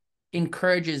 Amazing. And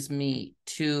encourages me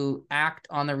to act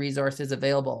on the resources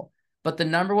available. But the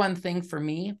number one thing for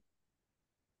me,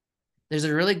 there's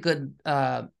a really good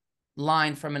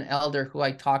line from an elder who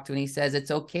I talked to, and he says,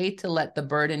 it's okay to let the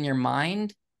bird in your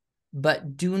mind,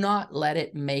 but do not let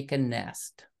it make a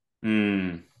nest.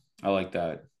 I like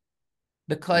that.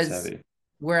 That's Because heavy.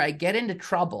 where I get into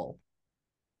trouble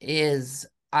is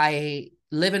I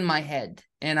live in my head,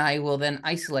 and I will then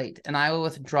isolate, and I will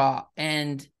withdraw,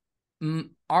 and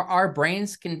our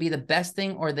brains can be the best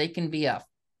thing, or they can be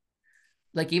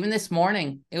like even this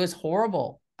morning, it was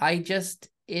horrible.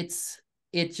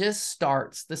 It just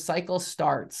starts, the cycle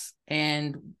starts,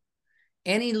 and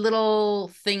any little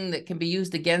thing that can be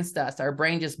used against us, our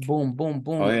brain just boom, boom, Oh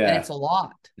boom. And yeah, it's a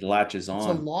lot. it latches It's a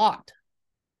on. lot.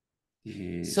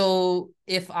 Jeez. So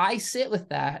if I sit with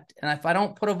that, and if I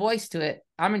don't put a voice to it,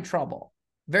 I'm in trouble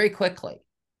very quickly.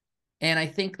 And I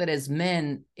think that as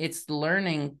men, it's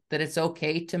learning that it's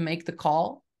okay to make the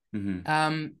call.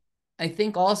 I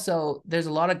think also there's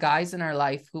a lot of guys in our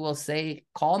life who will say,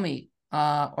 call me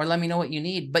or let me know what you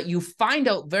need. But you find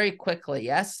out very quickly,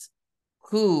 yes,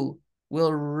 who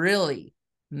will really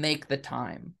make the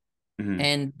time.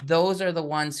 And those are the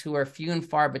ones who are few and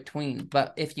far between.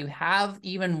 But if you have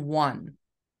even one,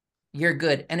 you're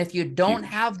good. And if you don't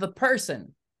Huge. have the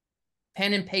person,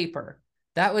 pen and paper,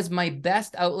 that was my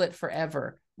best outlet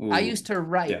forever. Ooh. I used to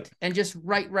write Yeah. and just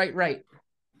write.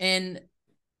 And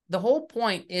the whole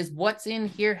point is what's in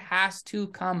here has to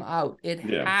come out. It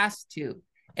has to.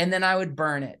 And then I would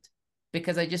burn it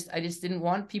because I just didn't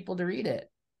want people to read it.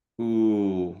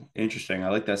 Ooh, interesting. I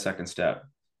like that second step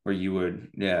where you would,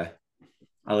 yeah,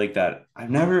 I like that.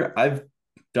 I've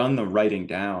done the writing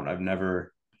down. I've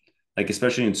never, like,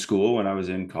 especially in school when I was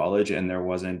in college and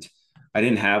I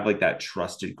didn't have like that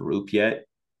trusted group yet.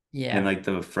 And Yeah. like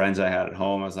the friends I had at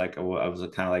home, I was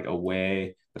kind of like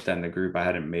away, but then the group, I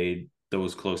hadn't made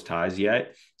those close ties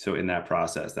yet. So in that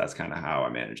process, that's kind of how I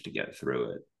managed to get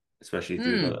through it, especially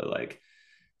through the like,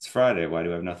 it's Friday. Why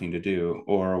do I have nothing to do?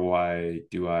 Or why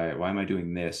am I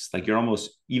doing this? Like you're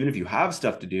almost, even if you have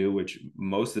stuff to do, which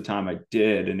most of the time I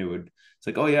did, and it's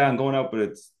like, oh yeah, I'm going out,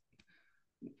 but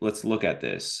let's look at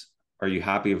this. Are you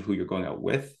happy of who you're going out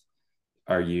with?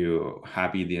 Are you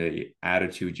happy the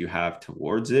attitude you have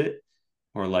towards it?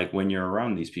 Or like when you're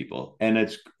around these people? And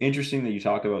it's interesting that you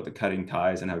talk about the cutting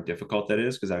ties and how difficult that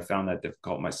is, because I found that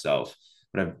difficult myself.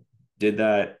 But I did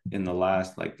that in the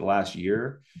last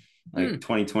year, like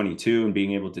 2022, and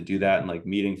being able to do that and like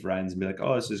meeting friends and be like,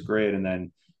 oh, this is great. And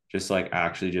then just like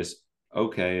actually just,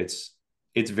 okay,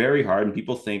 it's very hard. And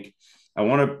people think, I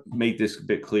want to make this a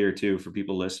bit clear too for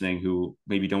people listening who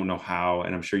maybe don't know how,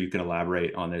 and I'm sure you can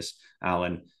elaborate on this,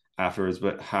 Allan, afterwards,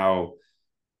 but how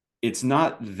it's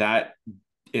not that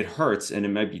it hurts and it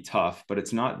might be tough, but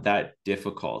it's not that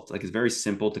difficult. Like it's very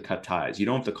simple to cut ties. You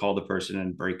don't have to call the person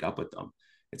and break up with them.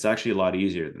 It's actually a lot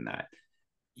easier than that.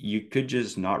 You could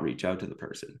just not reach out to the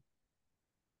person.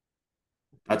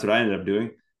 That's what I ended up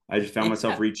doing. I just found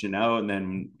myself Yeah. reaching out, and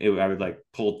then I would like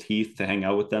pull teeth to hang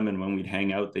out with them. And when we'd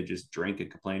hang out, they just drink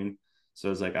and complain. So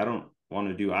I was like, I don't want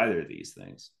to do either of these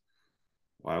things.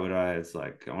 Why would I? It's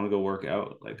like, I want to go work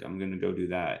out. Like, I'm going to go do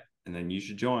that. And then you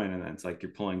should join. And then it's like,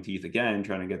 you're pulling teeth again,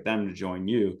 trying to get them to join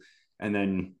you. And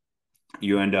then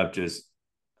you end up just,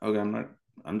 okay,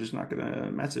 I'm just not going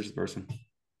to message the person.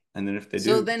 And then if they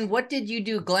So do, then what did you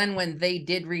do, Glenn, when they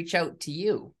did reach out to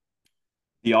you?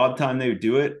 the odd time they would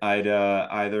do it, I'd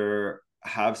either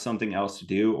have something else to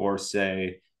do or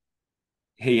say,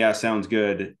 hey, yeah, sounds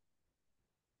good.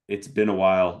 It's been a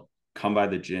while. Come by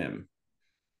the gym.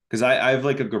 Because I have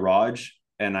like a garage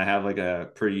and I have like a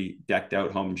pretty decked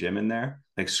out home gym in there,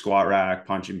 like squat rack,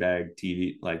 punching bag,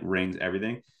 TV, like rings,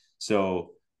 everything.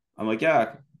 So I'm like,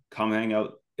 yeah, come hang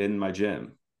out in my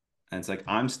gym. And it's like,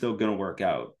 I'm still going to work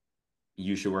out.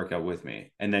 You should work out with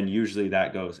me. And then usually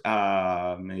that goes,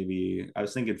 maybe I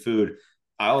was thinking food.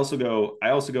 I also go,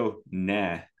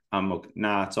 nah,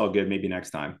 nah, it's all good. Maybe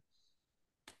next time.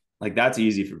 Like that's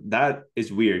easy that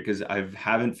is weird because I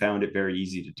haven't found it very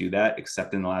easy to do that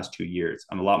except in the last 2 years.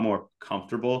 I'm a lot more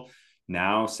comfortable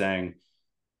now saying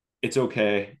it's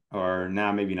okay or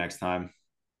nah, maybe next time,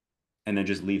 and then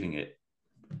just leaving it.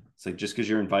 It's like just because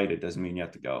you're invited doesn't mean you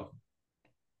have to go.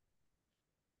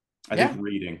 I think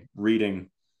Yeah.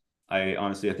 reading.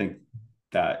 I think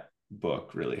that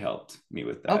book really helped me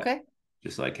with that. Okay.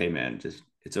 Just like, hey man, just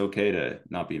it's okay to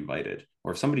not be invited.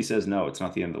 Or if somebody says no, it's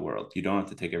not the end of the world. You don't have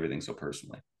to take everything so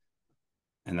personally.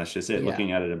 And that's just it. Yeah.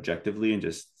 Looking at it objectively and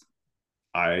just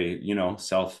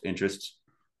self-interest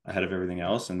ahead of everything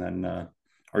else, and then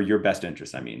or your best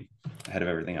interest, I mean, ahead of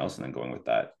everything else, and then going with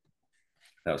that.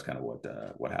 That was kind of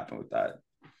what happened with that.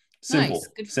 Nice. Simple,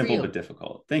 Good for simple but you.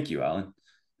 difficult. Thank you, Allan.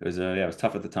 It was yeah, it was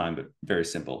tough at the time, but very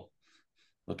simple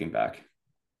looking back.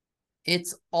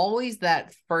 It's always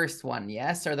that first one,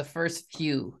 yes, or the first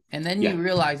few. And then Yeah, you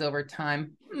realize over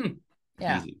time,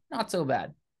 yeah, easy. not so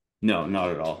bad. No, not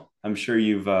at all. I'm sure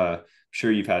you've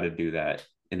had to do that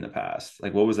in the past.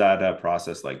 Like, what was that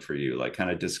process like for you? Like,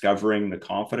 kind of discovering the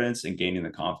confidence and gaining the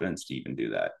confidence to even do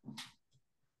that.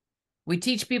 We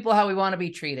teach people how we want to be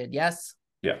treated, yes.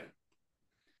 Yeah,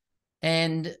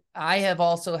 And I have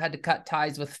also had to cut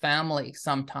ties with family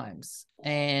sometimes.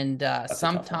 And that's a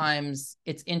tough one. sometimes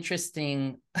it's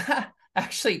interesting.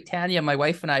 Actually, Tanya, my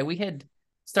wife and I, we had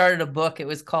started a book. It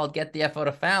was called Get the F Out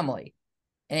of Family.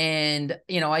 And,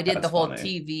 I did the That's whole funny.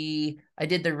 TV, I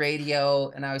did the radio,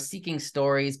 and I was seeking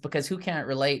stories because who can't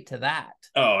relate to that?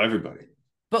 Oh, everybody.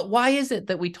 But why is it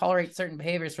that we tolerate certain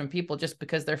behaviors from people just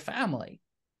because they're family?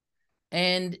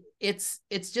 And it's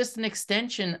just an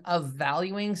extension of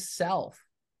valuing self.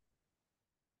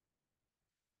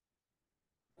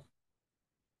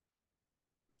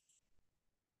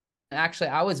 Actually,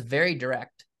 I was very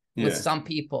direct with Yeah, some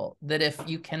people that if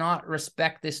you cannot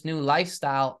respect this new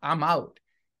lifestyle, I'm out.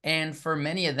 And for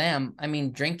many of them, I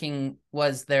mean, drinking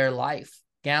was their life,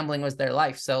 gambling was their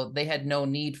life. So they had no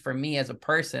need for me as a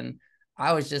person.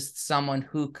 I was just someone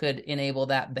who could enable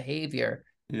that behavior.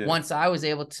 yeah, Once I was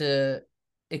able to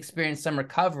experience some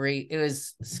recovery, it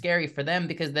was scary for them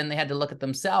because then they had to look at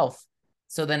themselves.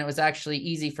 So then it was actually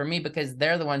easy for me because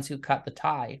they're the ones who cut the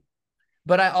tie.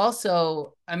 But I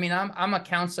also, I mean, I'm a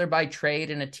counselor by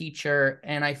trade and a teacher,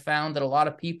 and I found that a lot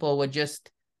of people would just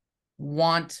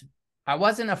want. I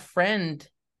wasn't a friend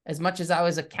as much as I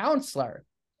was a counselor.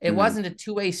 It mm. wasn't a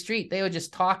two-way street. They would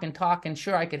just talk and talk, and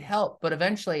sure, I could help. But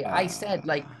eventually, I said,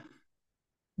 like, uh,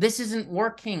 this isn't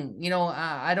working.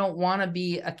 I don't want to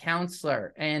be a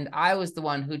counselor, and I was the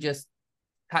one who just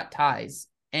cut ties.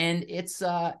 And it's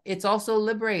also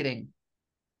liberating.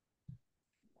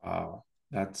 wow,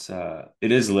 that's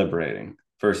it is liberating.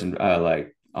 First and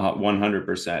like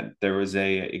 100%. There was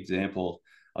a example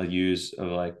I'll use of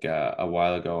like a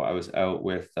while ago. I was out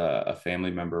with a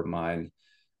family member of mine,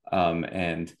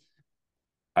 and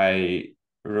I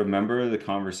remember the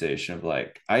conversation of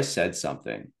like I said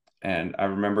something, and I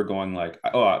remember going like,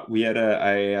 "Oh, we had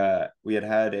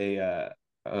had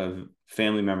a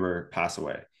family member pass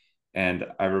away," and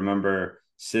I remember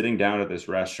sitting down at this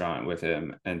restaurant with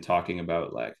him and talking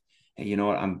about like, "Hey, you know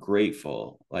what? I'm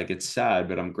grateful. Like it's sad,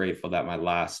 but I'm grateful that my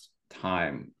last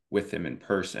time with him in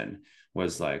person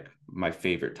was like my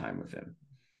favorite time with him."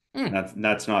 And Mm,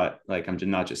 that's not like I'm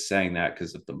not just saying that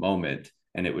because of the moment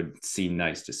and it would seem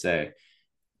nice to say.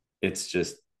 It's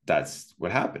just that's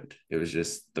what happened. It was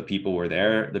just the people were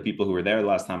there. The people who were there the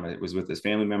last time I was with this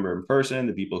family member in person,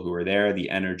 the people who were there, the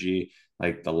energy,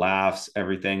 like the laughs,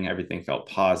 everything felt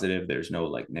positive. There's no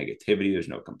like negativity. There's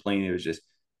no complaining. It was just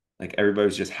like everybody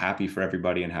was just happy for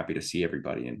everybody and happy to see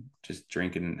everybody and just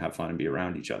drink and have fun and be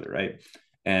around each other. Right.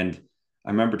 And I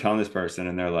remember telling this person,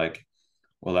 and they're like,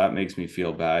 well, that makes me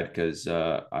feel bad because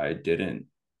I didn't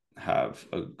have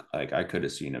a like I could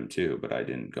have seen him too, but I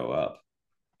didn't go up.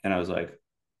 And I was like,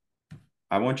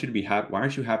 I want you to be happy. Why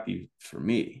aren't you happy for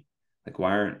me? Like,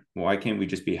 why can't we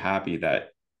just be happy that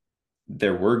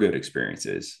there were good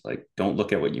experiences? Like, don't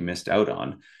look at what you missed out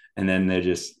on. And then they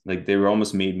just like they were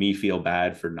almost made me feel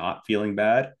bad for not feeling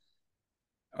bad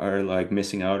or like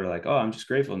missing out or like, oh, I'm just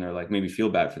grateful. And they're like, made me feel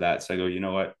bad for that. So I go, you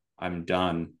know what? I'm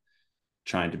done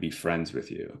trying to be friends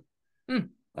with you. mm,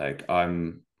 Like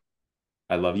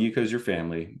I love you because you're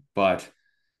family, but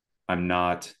I'm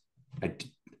not, I,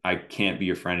 I can't be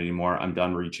your friend anymore. I'm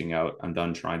done reaching out. I'm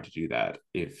done trying to do that.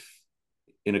 If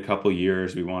in a couple of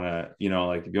years we want to,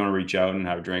 like if you want to reach out and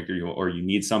have a drink or you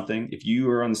need something, if you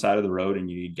are on the side of the road and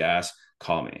you need gas,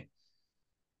 call me.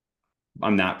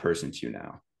 I'm that person to you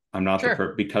now. I'm not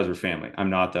sure. because we're family. I'm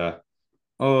not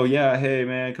oh yeah, hey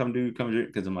man, come do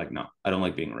because I'm like, no, I don't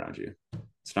like being around you.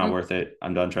 It's not Mm, worth it.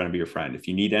 I'm done trying to be your friend. If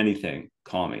you need anything,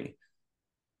 call me.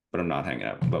 But I'm not hanging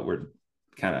out. But we're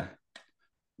kind of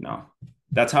no.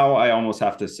 That's how I almost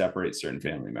have to separate certain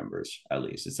family members, at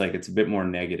least. It's like it's a bit more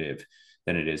negative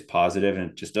than it is positive,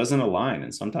 and it just doesn't align.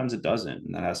 And sometimes it doesn't,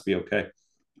 and that has to be okay.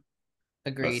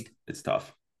 That's agreed. it's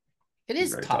tough. It It's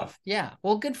is very tough. tough. Yeah.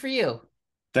 Well, good for you.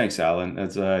 Thanks, Alan.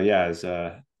 That's yeah, as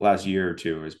last year or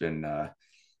two has been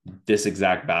this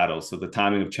exact battle. So the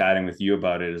timing of chatting with you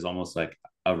about it is almost like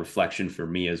a reflection for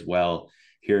me as well,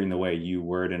 hearing the way you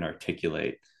word and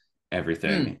articulate Mm.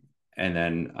 everything. And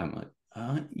then I'm like,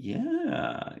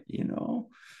 yeah,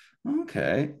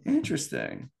 okay,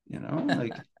 interesting.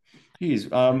 Like, geez,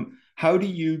 how do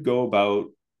you go about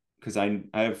because I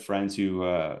have friends who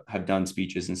have done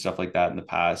speeches and stuff like that in the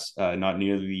past, not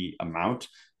nearly the amount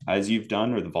as you've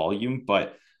done or the volume,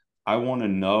 but I want to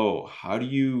know, how do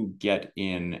you get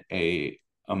in a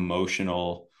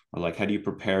emotional, or like how do you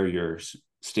prepare your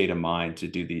state of mind to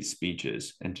do these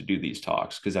speeches and to do these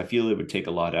talks? Because I feel it would take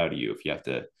a lot out of you if you have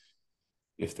to,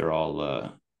 if they're all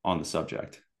on the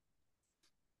subject.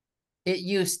 It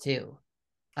used to.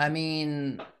 I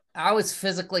mean, I was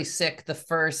physically sick the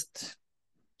first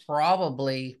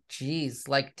probably, geez,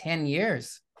 like 10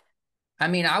 years. I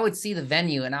mean, I would see the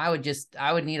venue and I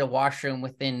would need a washroom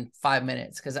within 5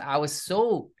 minutes because I was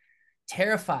so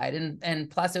terrified.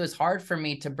 And plus it was hard for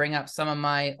me to bring up some of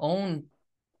my own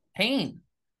pain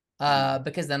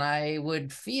because then I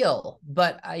would feel.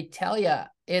 But I tell you,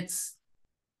 it's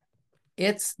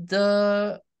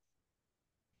the,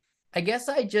 I guess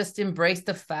I just embrace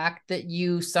the fact that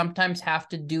you sometimes have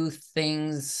to do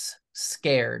things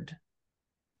scared,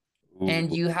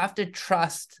 and Ooh, you have to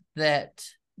trust that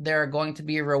there are going to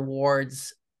be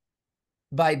rewards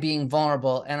by being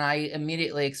vulnerable. And I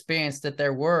immediately experienced that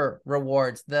there were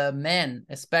rewards. The men,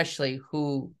 especially,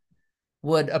 who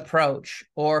would approach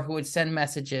or who would send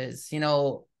messages,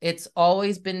 it's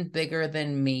always been bigger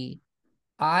than me.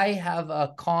 I have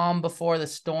a calm before the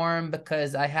storm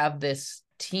because I have this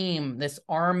team, this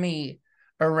army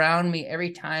around me every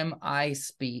time I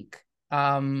speak.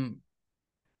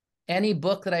 Any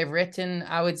book that I've written,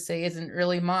 I would say, isn't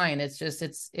really mine. It's just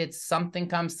it's something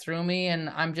comes through me, and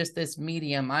I'm just this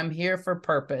medium. I'm here for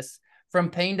purpose, from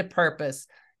pain to purpose.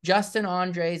 Justin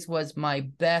Andres was my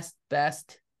best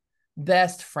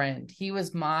friend. He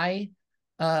was my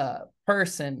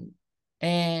person,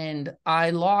 and I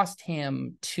lost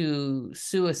him to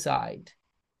suicide.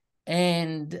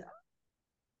 And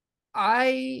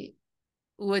I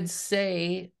would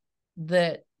say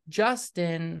that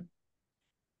Justin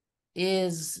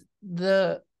is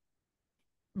the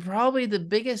probably the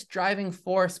biggest driving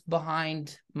force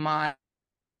behind my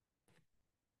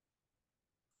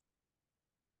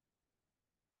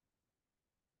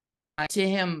to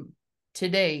him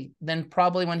today than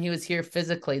probably when he was here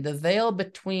physically. The veil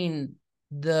between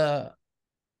the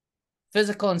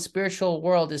physical and spiritual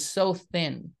world is so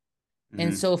thin. And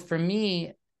mm-hmm. so for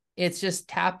me, it's just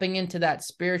tapping into that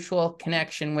spiritual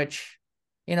connection, which,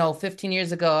 15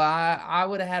 years ago, I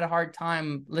would have had a hard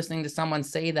time listening to someone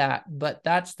say that, but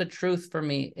that's the truth for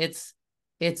me. It's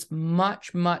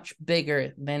much, much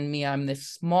bigger than me. I'm this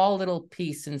small little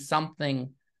piece in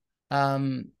something.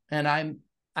 And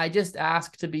I just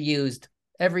ask to be used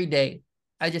every day.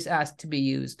 I just ask to be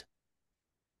used.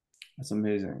 That's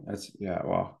amazing. That's yeah,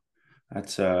 wow.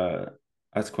 That's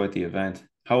that's quite the event.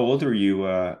 How old were you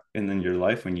in your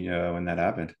life when that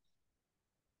happened?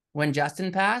 When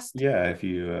Justin passed, Yeah, if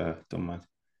you don't mind.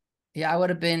 yeah, I would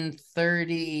have been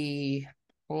 30,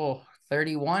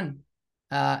 31.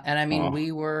 And I mean, Oh,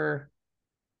 we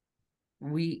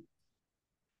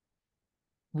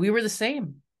we were the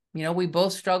same. We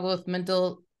both struggle with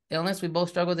mental illness. We both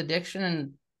struggle with addiction,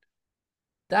 and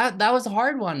that was a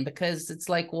hard one because it's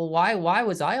like, well, why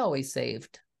was I always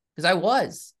saved? Because I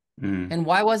was, mm, and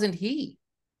why wasn't he?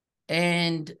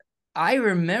 And I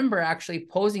remember actually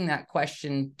posing that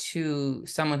question to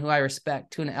someone who I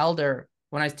respect, to an elder,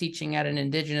 when I was teaching at an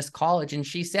Indigenous college, and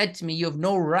she said to me, "You have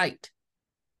no right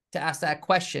to ask that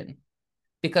question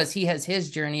because he has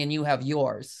his journey and you have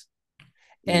yours."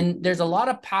 And there's a lot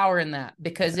of power in that,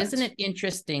 because isn't that's it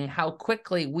interesting how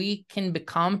quickly we can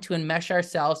become to enmesh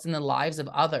ourselves in the lives of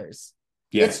others?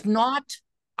 yeah. It's not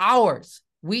ours.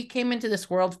 We came into this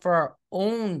world for our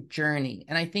own journey.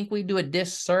 And I think we do a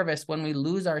disservice when we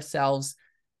lose ourselves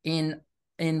in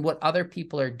what other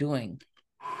people are doing.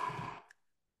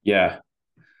 Yeah.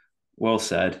 Well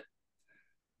said.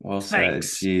 Well said.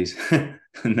 Thanks. Jeez.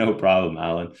 No problem,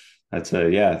 Alan. That's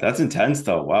yeah, that's intense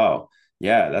though. Wow.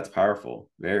 Yeah, that's powerful.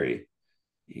 Very.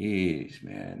 Jeez,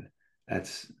 man.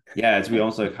 That's yeah, it's we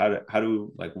almost like how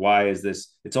do like why is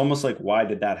this? It's almost like why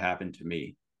did that happen to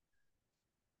me?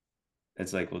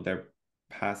 It's like, well, their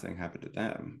passing happened to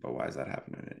them, but why is that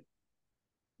happening?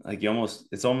 Like you almost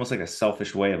it's almost like a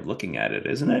selfish way of looking at it,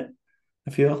 isn't it?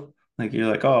 I feel like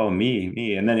you're like, oh,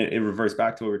 me, and then it reverts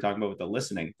back to what we are talking about with the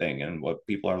listening thing and what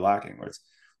people are lacking, where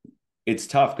it's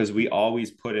tough because we always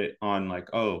put it on like,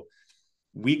 oh,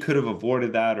 we could have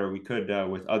avoided that, or we could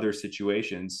with other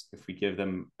situations if we give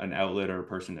them an outlet or a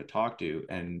person to talk to.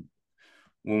 And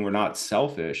when we're not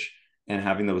selfish and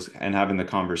having the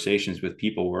conversations with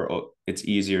people where it's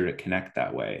easier to connect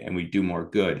that way and we do more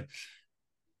good.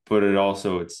 But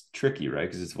it's tricky, right?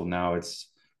 Because it's, well, now it's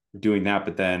doing that,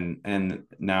 but then and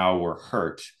now we're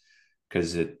hurt,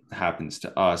 because it happens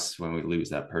to us when we lose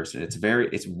that person.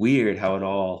 It's weird how it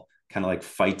all kind of like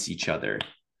fights each other,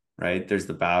 right? There's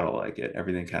the battle, like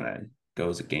everything kind of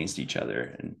goes against each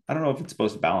other. And I don't know if it's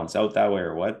supposed to balance out that way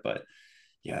or what, but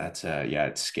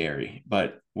it's scary.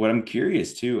 But what I'm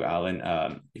curious too, Alan,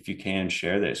 if you can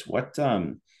share this,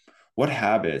 what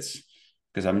habits,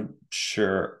 because I'm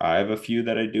sure I have a few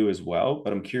that I do as well,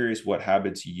 but I'm curious what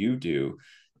habits you do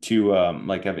to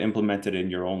like have implemented in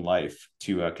your own life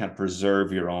to kind of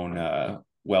preserve your own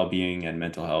well-being and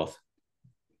mental health.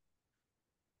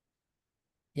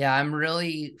 Yeah, I'm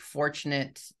really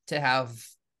fortunate to have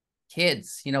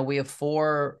kids. You know, we have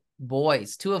four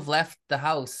boys. Two have left the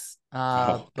house,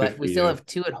 Oh, good but for we still you. have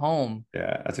two at home.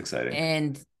 Yeah, that's exciting.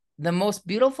 And the most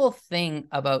beautiful thing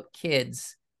about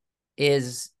kids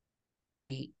is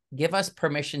they give us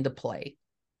permission to play.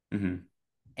 Mm-hmm.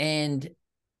 And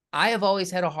I have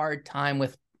always had a hard time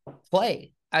with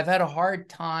play. I've had a hard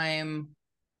time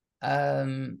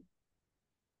um,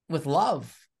 with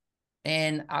love.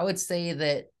 And I would say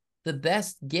that the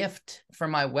best gift for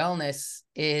my wellness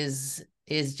is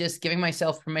just giving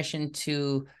myself permission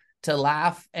to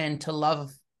laugh and to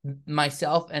love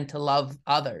myself and to love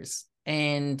others.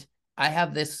 And I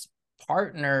have this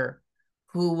partner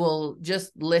who will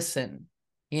just listen,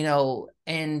 you know,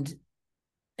 and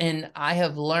I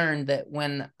have learned that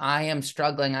when I am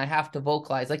struggling, I have to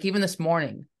vocalize. Like even this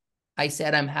morning, I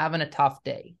said I'm having a tough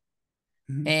day.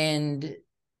 Mm-hmm. And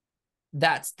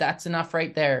that's enough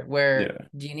right there. Where Yeah.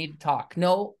 do you need to talk?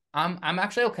 No, I'm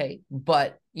actually okay.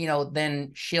 But you know,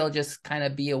 then she'll just kind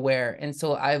of be aware. And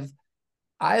so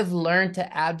I've learned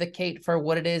to advocate for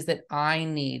what it is that I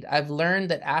need. I've learned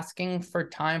that asking for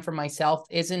time for myself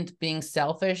isn't being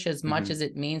selfish as much Mm-hmm. as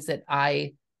it means that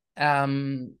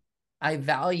um I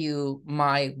value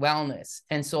my wellness.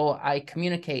 And so I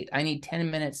communicate. I need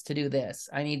 10 minutes to do this.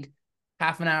 I need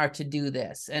half an hour to do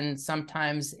this. And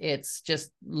sometimes it's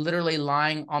just literally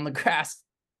lying on the grass.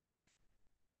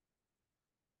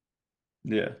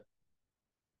 Yeah.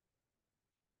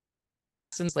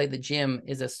 Since like the gym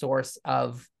is a source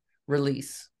of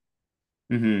release.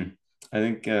 Mm-hmm. I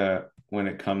think when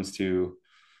it comes to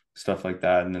stuff like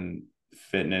that and then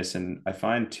fitness, and I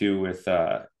find too with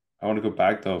I want to go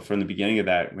back though from the beginning of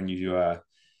that when you do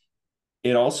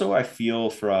it also I feel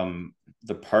from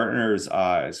the partner's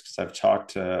eyes, because I've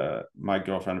talked to my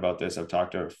girlfriend about this, I've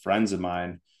talked to friends of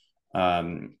mine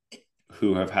um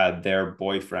who have had their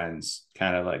boyfriends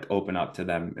kind of like open up to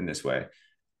them in this way.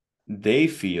 They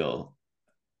feel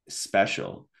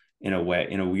special in a way,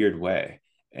 in a weird way.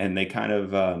 And they kind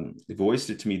of voiced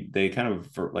it to me. They kind of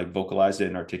like vocalized it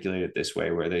and articulated it this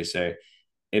way, where they say,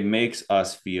 it makes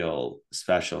us feel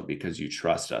special because you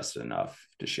trust us enough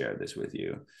to share this with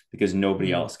you, because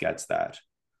nobody Mm, else gets that.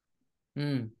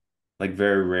 mm, Like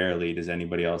very rarely does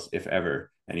anybody else, if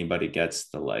ever anybody gets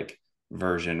the like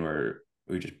version where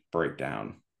we just break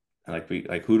down. And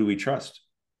like who do we trust?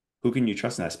 Who can you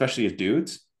trust in that? Especially as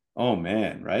dudes. Oh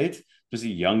man, right? Just the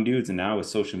young dudes, and now with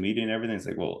social media and everything, it's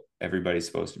like, well, everybody's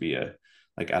supposed to be a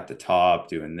like at the top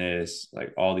doing this,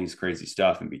 like all these crazy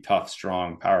stuff and be tough,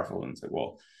 strong, powerful. And it's like,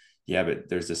 well, yeah, but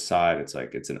there's this side. It's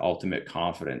like it's an ultimate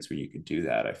confidence where you could do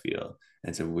that, I feel. And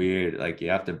it's a weird, like you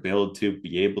have to build to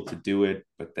be able to do it,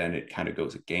 but then it kind of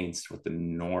goes against what the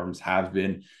norms have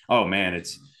been. Oh man,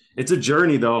 it's a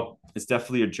journey though. It's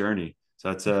definitely a journey. So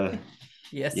that's a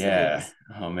yes, it yeah. is.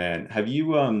 Oh man. Have you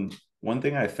one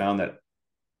thing I found that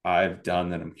I've done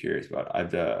that I'm curious about.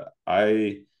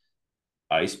 I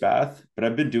ice bath, but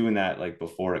I've been doing that like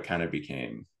before it kind of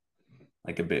became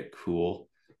like a bit cool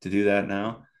to do that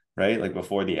now, right? Like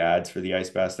before the ads for the ice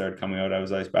bath started coming out, I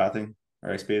was ice bathing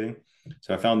or ice bathing.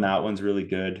 So I found that one's really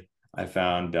good. I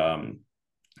found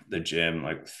the gym,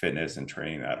 like fitness and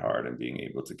training that hard and being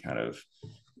able to kind of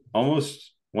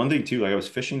almost one thing too, like I was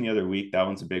fishing the other week. That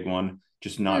one's a big one.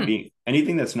 Just not Hmm. being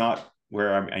anything that's not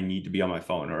where I need to be on my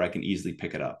phone or I can easily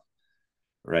pick it up,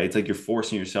 right? It's like you're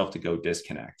forcing yourself to go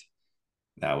disconnect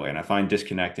that way. And I find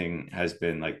disconnecting has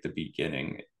been like the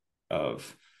beginning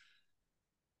of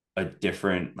a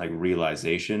different like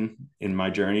realization in my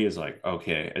journey is like,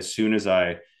 okay, as soon as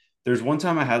there's one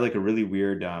time I had like a really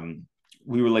weird,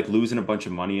 we were like losing a bunch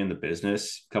of money in the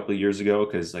business a couple of years ago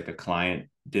because like a client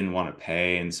didn't want to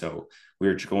pay. And so we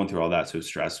were going through all that. So it was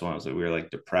stressful. And I was like, we were like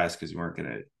depressed because we weren't going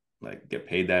to like get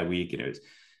paid that week. And it was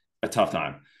a tough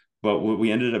time. But what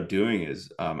we ended up doing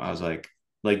is I was like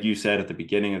you said at the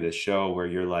beginning of this show, where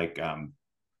you're like,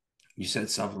 you said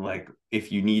something like,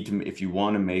 if you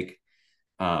want to make,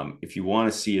 if you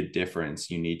want to see a difference,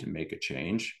 you need to make a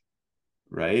change,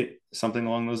 right? Something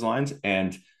along those lines.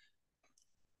 And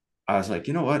I was like,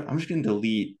 you know what? I'm just going to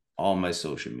delete all my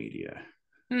social media.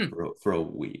 Hmm. for a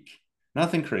week.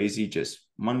 Nothing crazy, just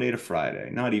Monday to Friday,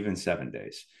 not even 7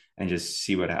 days, and just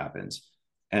see what happens.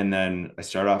 And then I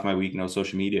start off my week, no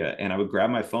social media, and I would grab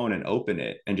my phone and open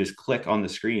it and just click on the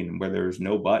screen where there's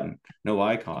no button, no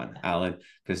icon, Alan,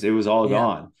 because it was all Yeah.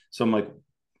 gone. So I'm like,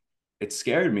 it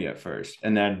scared me at first.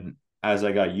 And then as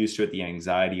I got used to it, the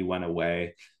anxiety went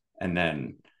away. And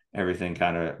then everything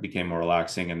kind of became more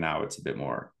relaxing. And now it's a bit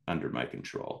more under my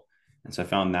control. And so I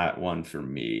found that one for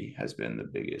me has been the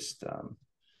biggest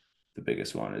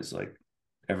one is like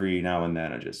every now and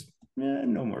then I just,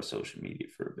 no more social media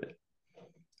for a bit.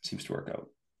 Seems to work out.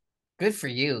 Good for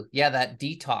you. Yeah, that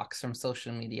detox from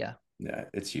social media. Yeah,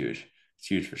 it's huge. It's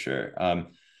huge for sure.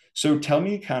 So tell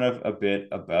me kind of a bit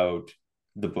about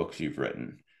the books you've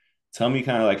written. Tell me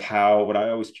kind of like how, what I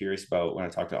always curious about when I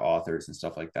talk to authors and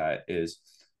stuff like that is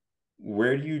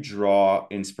where do you draw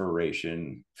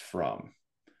inspiration from?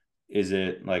 Is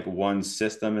it like one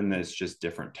system and it's just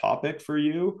different topic for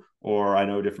you? Or I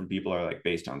know different people are like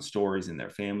based on stories and their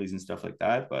families and stuff like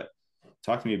that, but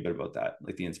talk to me a bit about that,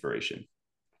 like the inspiration.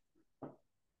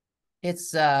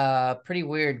 It's pretty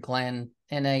weird, Glenn.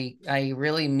 And I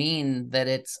really mean that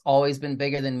it's always been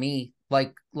bigger than me.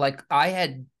 Like I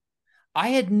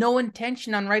had no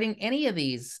intention on writing any of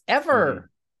these Mm-hmm.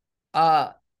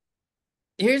 ever.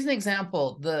 Here's an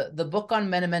example. The book on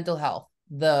men and mental health.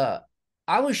 The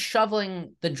I was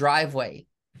shoveling the driveway,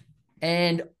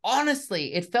 and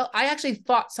honestly, it felt I actually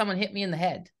thought someone hit me in the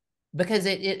head because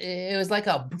it was like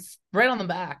a right on the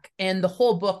back, and the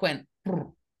whole book went.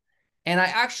 And I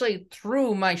actually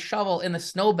threw my shovel in the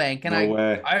snowbank, and No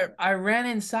way. I ran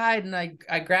inside, and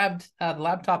I grabbed the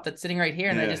laptop that's sitting right here,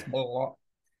 and I Yeah. just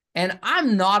and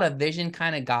I'm not a vision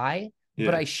kind of guy, but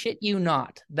Yeah. I shit you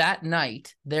not, that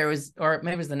night there was, or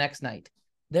maybe it was the next night,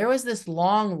 there was this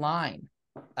long line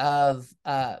of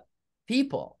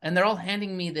people, and they're all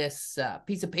handing me this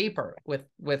piece of paper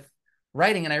with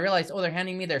writing, and I realized, oh, they're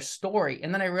handing me their story,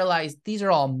 and then I realized these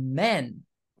are all men,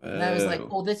 and I was like, Oh,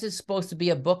 oh, this is supposed to be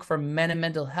a book for men and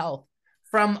mental health.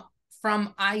 From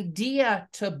idea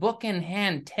to book in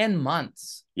hand, 10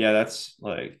 months, yeah, that's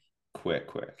like quick.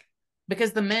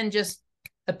 because the men just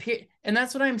appear, and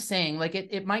that's what I'm saying. Like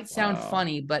it might sound Wow.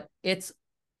 funny, but it's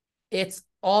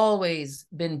always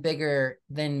been bigger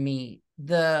than me.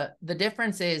 The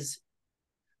difference is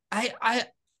I I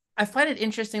I find it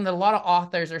interesting that a lot of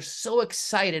authors are so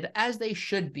excited, as they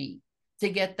should be, to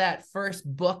get that first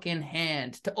book in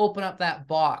hand, to open up that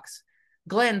box.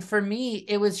 Glenn, for me,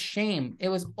 it was shame. It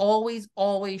was always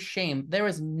shame. There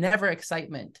was never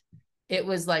excitement. It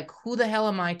was like, who the hell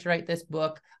am I to write this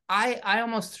book? I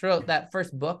almost threw out that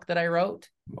first book that I wrote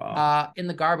Wow. in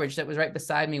the garbage that was right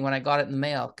beside me when I got it in the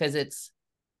mail, because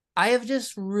I have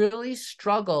just really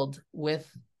struggled with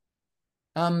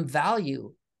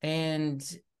value, and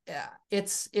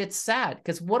it's sad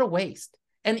because what a waste.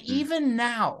 And Mm. even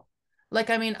now, like,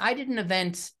 I mean, I did an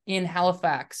event in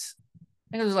Halifax,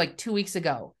 I think it was like 2 weeks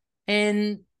ago,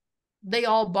 and they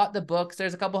all bought the books.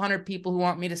 There's a couple hundred people who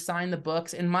want me to sign the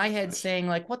books, in my head Nice. saying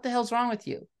like, what the hell's wrong with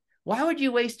you? Why would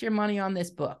you waste your money on this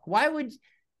book? Why would,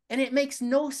 and it makes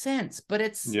no sense, but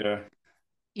it's, Yeah.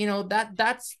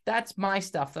 that's my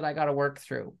stuff that I got to work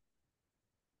through.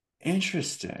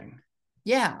 Interesting.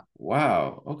 Yeah.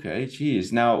 Wow. Okay.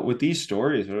 Geez. Now, with these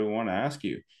stories, what do I want to ask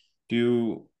you?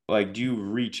 Do you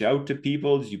reach out to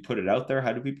people? Do you put it out there?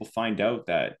 How do people find out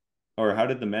that, or how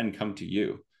did the men come to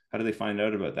you? How do they find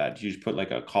out about that? Do you just put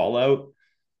like a call out?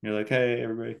 You're like, hey,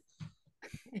 everybody.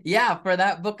 Yeah, for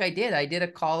that book, I did a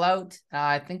call out.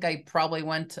 I think I probably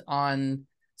went on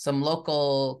some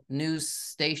local news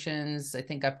stations. I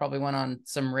think I probably went on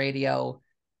some radio,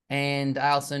 and I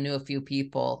also knew a few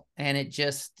people, and it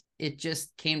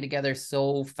just came together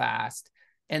so fast.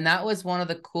 And that was one of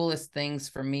the coolest things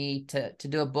for me to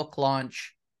do a book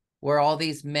launch where all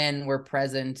these men were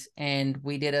present, and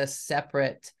we did a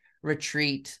separate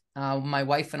retreat. My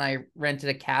wife and I rented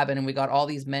a cabin, and we got all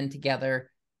these men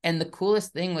together, and the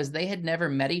coolest thing was they had never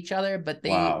met each other, but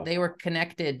Wow. they were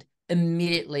connected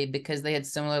immediately because they had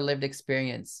similar lived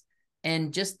experience.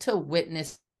 And just to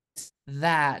witness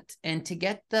that, and to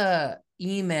get the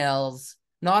emails,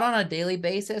 not on a daily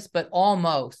basis, but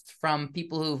almost, from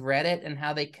people who've read it and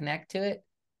how they connect to it.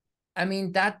 I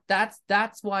mean,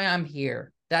 that's why I'm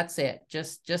here. That's it.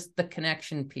 Just the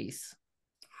connection piece.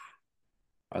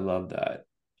 I love that.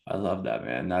 I love that,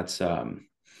 man. That's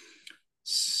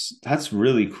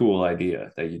really cool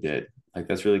idea that you did. Like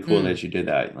that's really cool Mm. that you did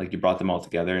that. Like you brought them all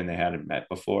together and they hadn't met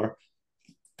before.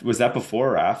 Was that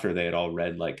before or after they had all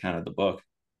read like kind of the book?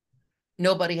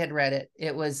 Nobody had read it.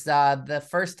 It was the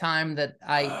first time that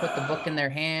I put the book in Wow. their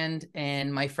hand,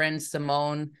 and my friend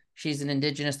Simone, She's an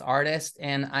Indigenous artist,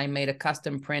 and I made a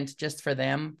custom print just for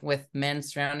them with men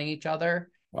surrounding each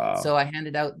other. So Wow. I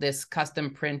handed out this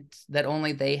custom print that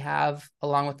only they have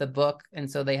along with the book. And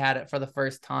so they had it for the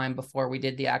first time before we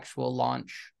did the actual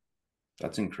launch.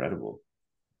 That's incredible.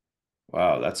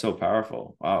 Wow, that's so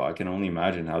powerful. Wow, I can only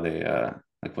imagine how they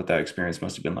like what that experience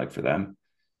must have been like for them.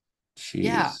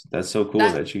 Yeah, Jeez, that's so cool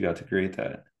that that you got to create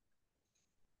that.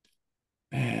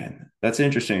 Man, that's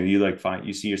interesting. You like find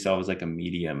you see yourself as like a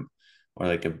medium or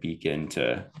like a beacon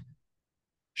to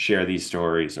share these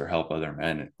stories or help other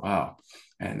men. Wow,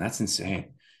 man, that's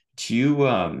insane. Do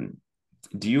you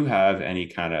do you have any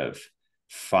kind of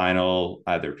final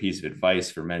either piece of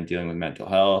advice for men dealing with mental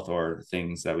health or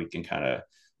things that we can kind of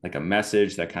like a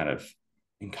message that kind of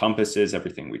encompasses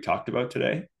everything we talked about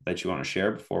today that you want to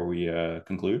share before we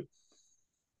conclude?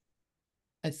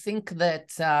 I think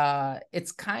that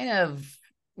it's kind of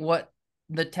what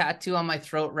the tattoo on my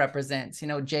throat represents,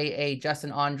 JA,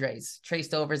 Justin Andres,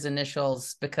 traced over his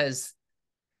initials, because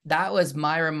that was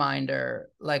my reminder.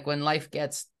 Like when life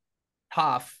gets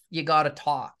tough, you got to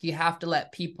talk. You have to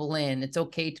let people in. It's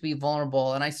okay to be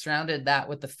vulnerable. And I surrounded that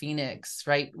with the Phoenix,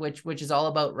 right? Which is all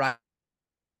about right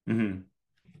Mm-hmm.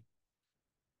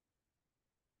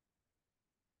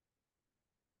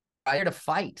 to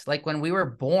fight. Like when we were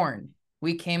born,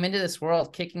 we came into this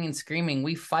world kicking and screaming.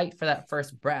 We fight for that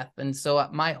first breath. And so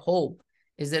my hope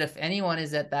is that if anyone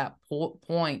is at that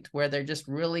point where they're just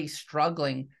really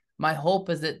struggling, my hope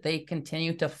is that they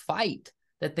continue to fight,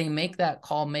 that they make that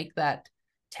call, make that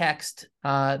text,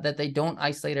 that they don't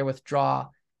isolate or withdraw.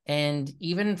 And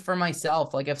even for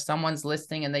myself, like if someone's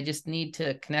listening and they just need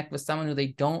to connect with someone who they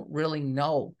don't really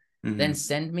know, then Mm-hmm.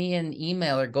 send me an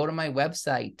email or go to my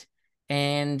website.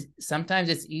 And sometimes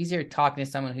it's easier talking to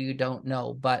someone who you don't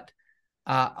know, but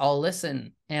I'll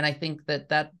listen. And I think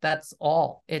that's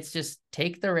all. It's just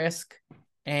take the risk.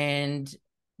 And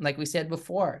like we said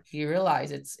before, you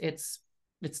realize it's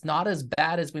not as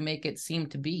bad as we make it seem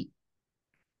to be.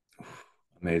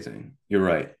 Amazing. You're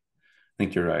right. I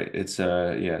think you're right. It's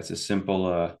yeah, it's a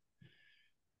simple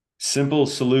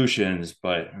solutions,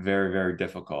 but very, very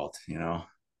difficult,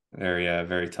 very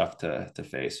very tough to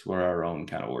face. We're our own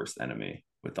kind of worst enemy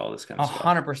with all this kind of A stuff.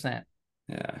 100%.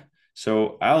 Yeah.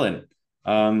 So Allan,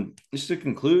 just to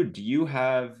conclude, do you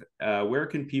have where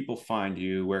can people find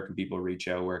you? Where can people reach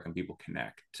out? Where can people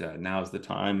connect? Now's the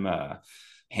time.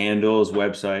 Handles,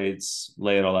 websites,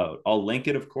 lay it all out. I'll link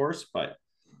it, of course, but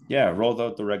yeah, rolled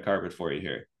out the red carpet for you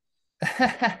here.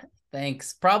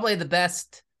 Thanks. Probably the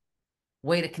best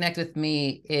way to connect with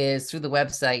me is through the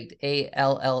website,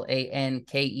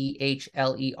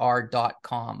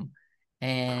 ALLANKEHLER.com.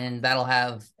 And that'll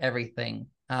have everything.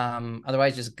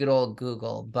 Otherwise, just good old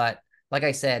Google. But like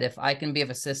I said, if I can be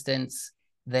of assistance,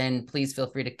 then please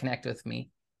feel free to connect with me.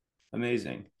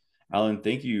 Amazing. Allan,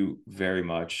 thank you very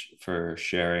much for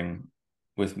sharing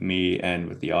with me and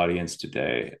with the audience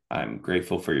today. I'm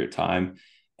grateful for your time,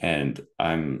 and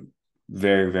I'm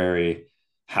very, very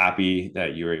happy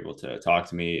that you were able to talk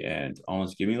to me and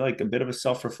almost give me like a bit of a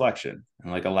self-reflection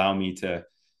and like allow me to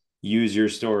use your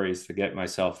stories to get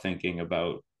myself thinking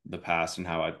about the past and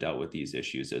how I've dealt with these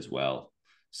issues as well.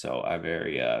 So I'm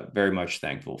very much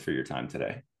thankful for your time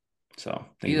today. So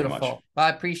thank you very much. Beautiful. Well, I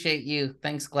appreciate you.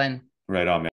 Thanks, Glenn. Right on, man.